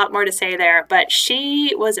probably a lot more to say there, but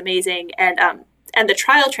she was amazing, and the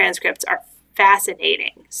trial transcripts are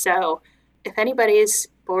fascinating. So if anybody's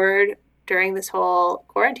bored during this whole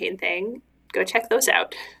quarantine thing, go check those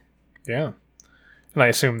out. Yeah, and I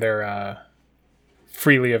assume they're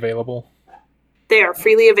freely available. They are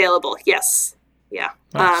freely available. Yes. Yeah.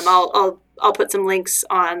 Nice. I'll put some links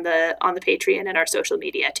on the Patreon and our social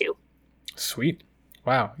media too. Sweet.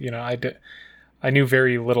 Wow. I knew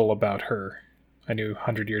very little about her. I knew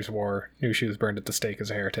 100 Years of War, knew she was burned at the stake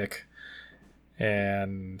as a heretic,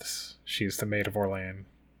 and she's the Maid of Orleans.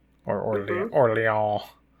 Or Orleans.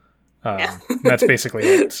 That's basically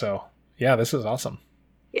it. So, yeah, this is awesome.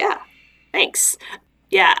 Yeah. Thanks.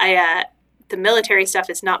 Yeah, the military stuff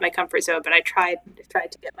is not my comfort zone, but I tried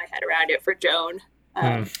to get my head around it for Joan.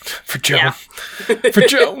 For Joan. Yeah. For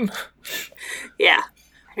Joan. Yeah.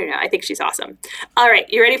 I don't know. I think she's awesome. All right.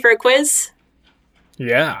 You ready for a quiz?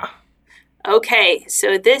 Yeah. Okay.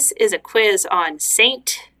 So this is a quiz on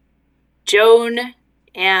Saint, Joan,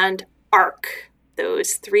 and Arc.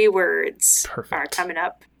 Those 3 words are coming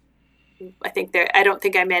up. I don't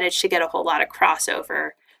think I managed to get a whole lot of crossover.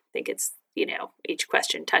 I think it's, each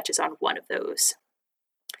question touches on one of those.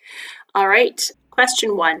 All right.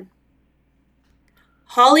 Question 1.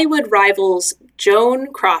 Hollywood rivals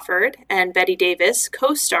Joan Crawford and Bette Davis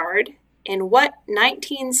co-starred in what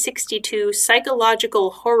 1962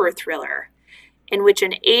 psychological horror thriller in which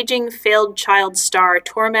an aging failed child star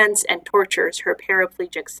torments and tortures her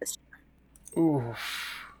paraplegic sister? Ooh.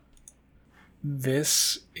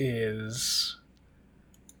 This is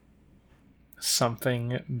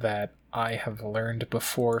something that I have learned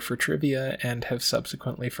before for trivia and have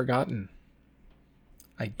subsequently forgotten.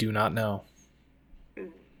 I do not know.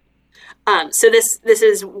 So this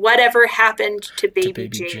is Whatever Happened to Baby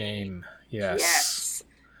Jane. Yes.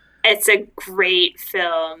 It's a great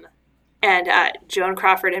film. And Joan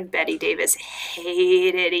Crawford and Bette Davis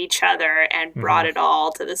hated each other and brought it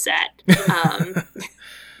all to the set.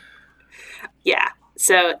 Yeah.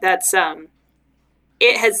 So that's I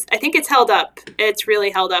think it's held up. It's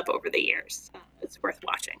really held up over the years. It's worth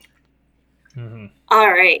watching. Mm-hmm.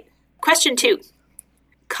 All right. Question 2.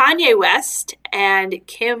 Kanye West and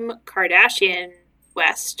Kim Kardashian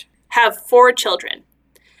West have 4 children.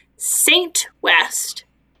 Saint West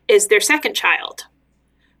is their second child.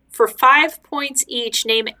 For 5 points each,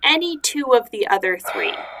 name any 2 of the other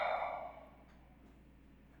 3.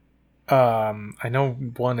 I know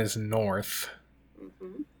one is North.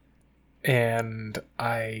 Mm-hmm. And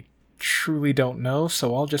I truly don't know,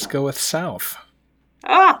 so I'll just go with South.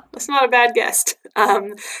 That's not a bad guess.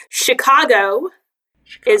 Chicago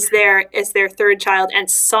is their 3rd child,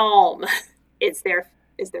 and Psalm is their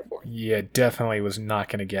 4th. Yeah, definitely was not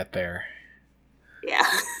going to get there. Yeah.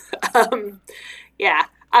 Yeah.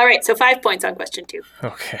 All right, so 5 points on question 2.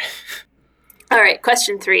 Okay. All right,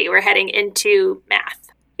 question 3. We're heading into math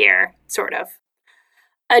here, sort of.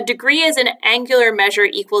 A degree is an angular measure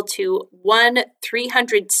equal to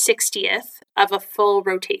 1/360th of a full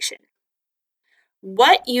rotation.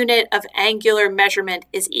 What unit of angular measurement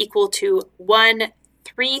is equal to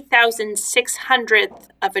 1/3600th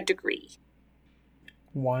of a degree?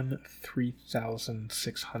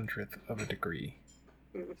 1/3600th of a degree.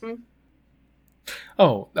 Mm-hmm.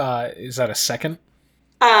 Oh, is that a second?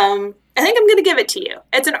 I think I'm going to give it to you.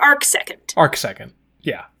 It's an arc second. Arc second.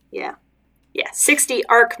 Yeah. Yeah. 60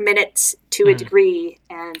 arc minutes to a degree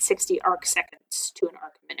and 60 arc seconds to an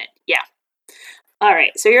arc minute. Yeah. All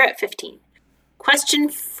right. So you're at 15. Question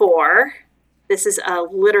 4. This is a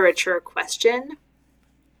literature question.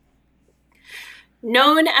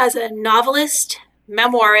 Known as a novelist,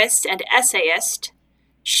 memoirist, and essayist,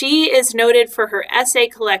 she is noted for her essay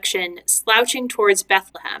collection, Slouching Towards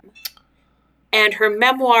Bethlehem, and her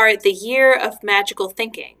memoir, The Year of Magical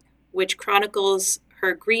Thinking, which chronicles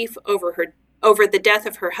her grief over the death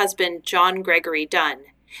of her husband, John Gregory Dunn,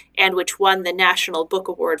 and which won the National Book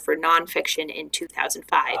Award for Nonfiction in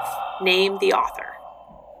 2005. Name the author.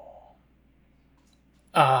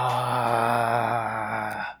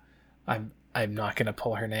 I'm not going to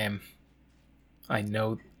pull her name. I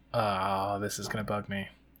know this is going to bug me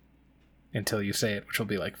until you say it, which will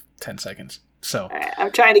be like 10 seconds. So right,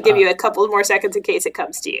 I'm trying to give you a couple more seconds in case it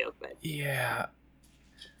comes to you. But yeah.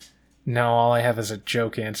 No, all I have is a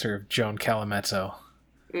joke answer of Joan Calamezzo.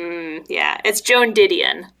 Yeah, it's Joan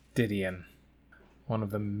Didion. Didion. One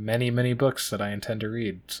of the many, many books that I intend to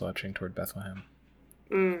read, Slouching Toward Bethlehem.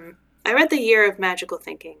 I read The Year of Magical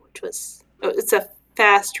Thinking, which was... it's a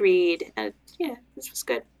fast read. And yeah, this was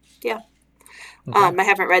good. Yeah. Okay. I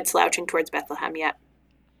haven't read Slouching Towards Bethlehem yet.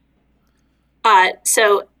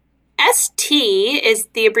 So ST is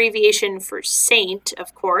the abbreviation for saint,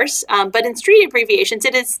 of course, but in street abbreviations,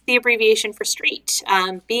 it is the abbreviation for street.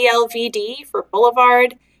 BLVD for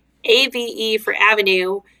boulevard, AVE for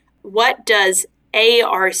avenue. What does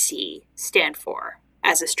ARC stand for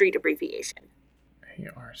as a street abbreviation?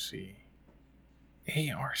 ARC.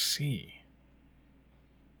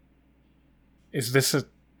 is this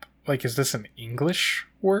an English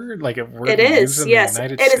word? Like a word It we is, use in yes. the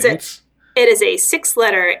United States? It is a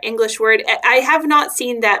 6-letter English word. I have not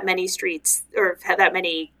seen that many streets or that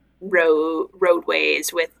many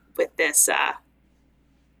roadways with this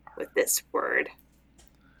word.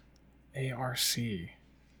 A-R-C.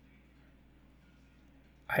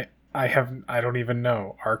 I don't even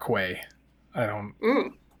know. Arcway. I don't.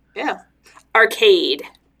 Yeah. Arcade.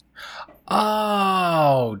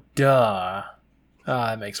 Oh, duh.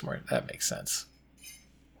 That makes sense.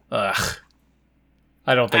 Ugh.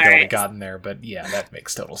 I don't think I would have gotten there, but yeah, that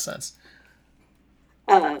makes total sense.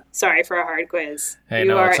 Sorry for a hard quiz. Hey,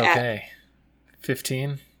 no, it's okay.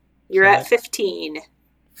 15? You're at 15.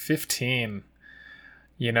 15.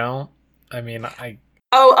 You know, I mean,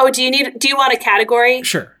 Oh, do you want a category?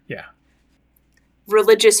 Sure, yeah.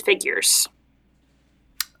 Religious figures.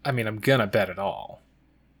 I mean, I'm gonna bet it all.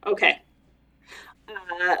 Okay.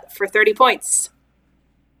 For 30 points.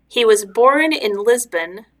 He was born in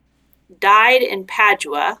Lisbon, died in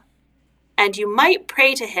Padua, and you might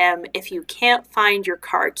pray to him if you can't find your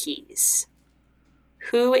car keys.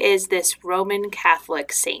 Who is this Roman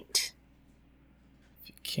Catholic saint? If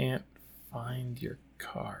you can't find your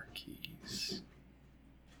car keys.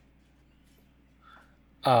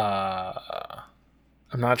 I'm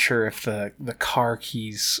not sure if the car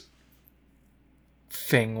keys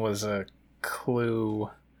thing was a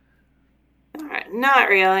clue. Not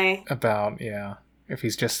really. About, yeah. If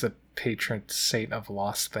he's just the patron saint of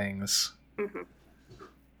lost things. Mm-hmm.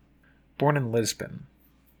 Born in Lisbon.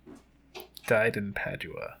 Died in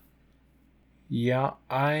Padua. Yeah,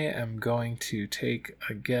 I am going to take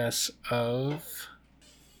a guess of...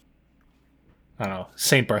 I don't know,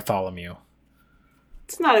 Saint Bartholomew.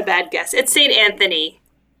 It's not a bad guess. It's Saint Anthony.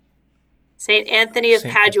 Saint Anthony of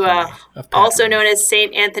Padua, also known as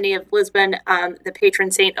Saint Anthony of Lisbon, the patron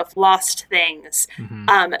saint of lost things,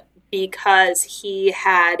 because he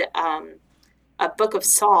had a book of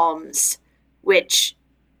Psalms, which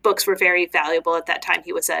books were very valuable at that time.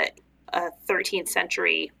 He was a 13th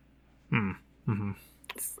century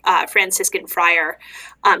Franciscan friar.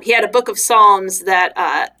 He had a book of Psalms that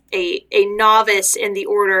a novice in the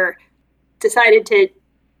order decided to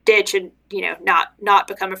ditch and not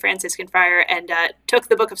become a Franciscan friar, and took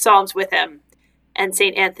the book of Psalms with him. And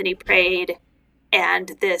Saint Anthony prayed,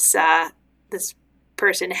 and this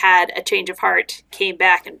person had a change of heart, came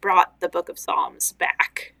back and brought the book of Psalms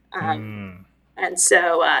back. And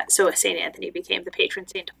so Saint Anthony became the patron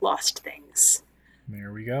saint of lost things.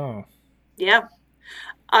 There we go. Yeah.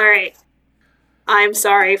 All right. I'm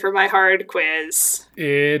sorry for my hard quiz.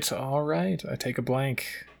 It's all right. I take a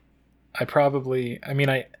blank.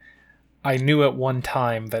 I knew at one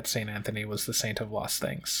time that St. Anthony was the saint of lost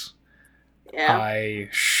things. Yeah. I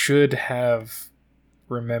should have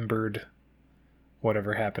remembered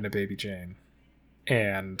whatever happened to Baby Jane.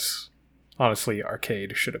 And honestly,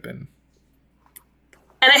 Arcade should have been.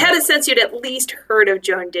 And I had a sense you'd at least heard of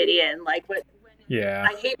Joan Didion. Yeah.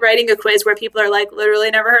 I hate writing a quiz where people are like,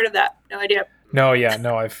 literally never heard of that. No idea. No, yeah,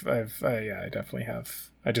 no, I definitely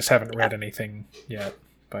have. I just haven't read anything yet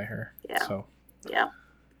by her. Yeah. So. Yeah.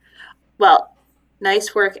 Well,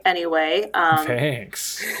 nice work anyway.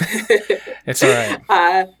 Thanks. It's all right.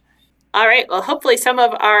 All right. Well, hopefully some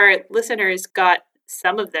of our listeners got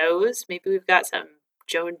some of those. Maybe we've got some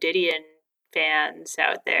Joan Didion fans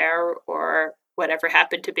out there, or whatever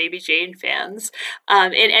happened to Baby Jane fans.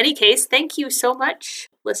 In any case, thank you so much,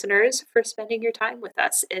 listeners, for spending your time with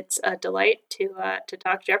us. It's a delight to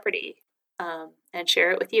talk Jeopardy and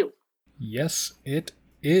share it with you. Yes, it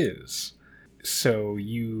is. So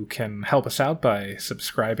you can help us out by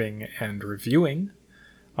subscribing and reviewing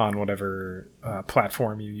on whatever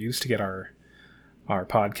platform you use to get our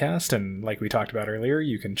podcast. And like we talked about earlier,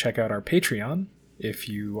 you can check out our Patreon if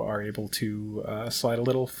you are able to slide a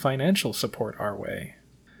little financial support our way.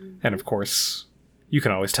 Mm-hmm. And of course, you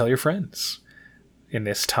can always tell your friends. In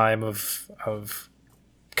this time of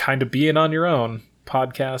kind of being on your own,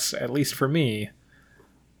 podcasts, at least for me,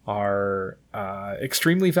 are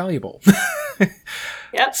extremely valuable.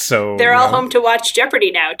 Yep. So they're all home to watch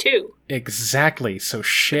Jeopardy now too. Exactly. So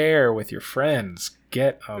share with your friends.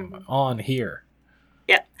 Get them on here.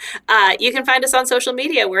 Yep. You can find us on social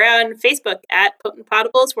media. We're on Facebook at Potent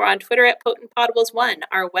Potables. We're on Twitter at Potent Potables1.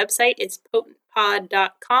 Our website is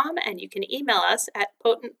potentpod.com, and you can email us at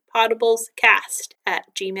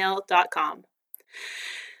potentpotablescast@gmail.com.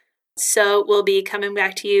 So we'll be coming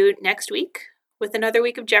back to you next week with another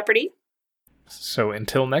week of Jeopardy. So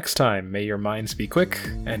until next time, may your minds be quick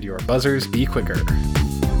and your buzzers be quicker.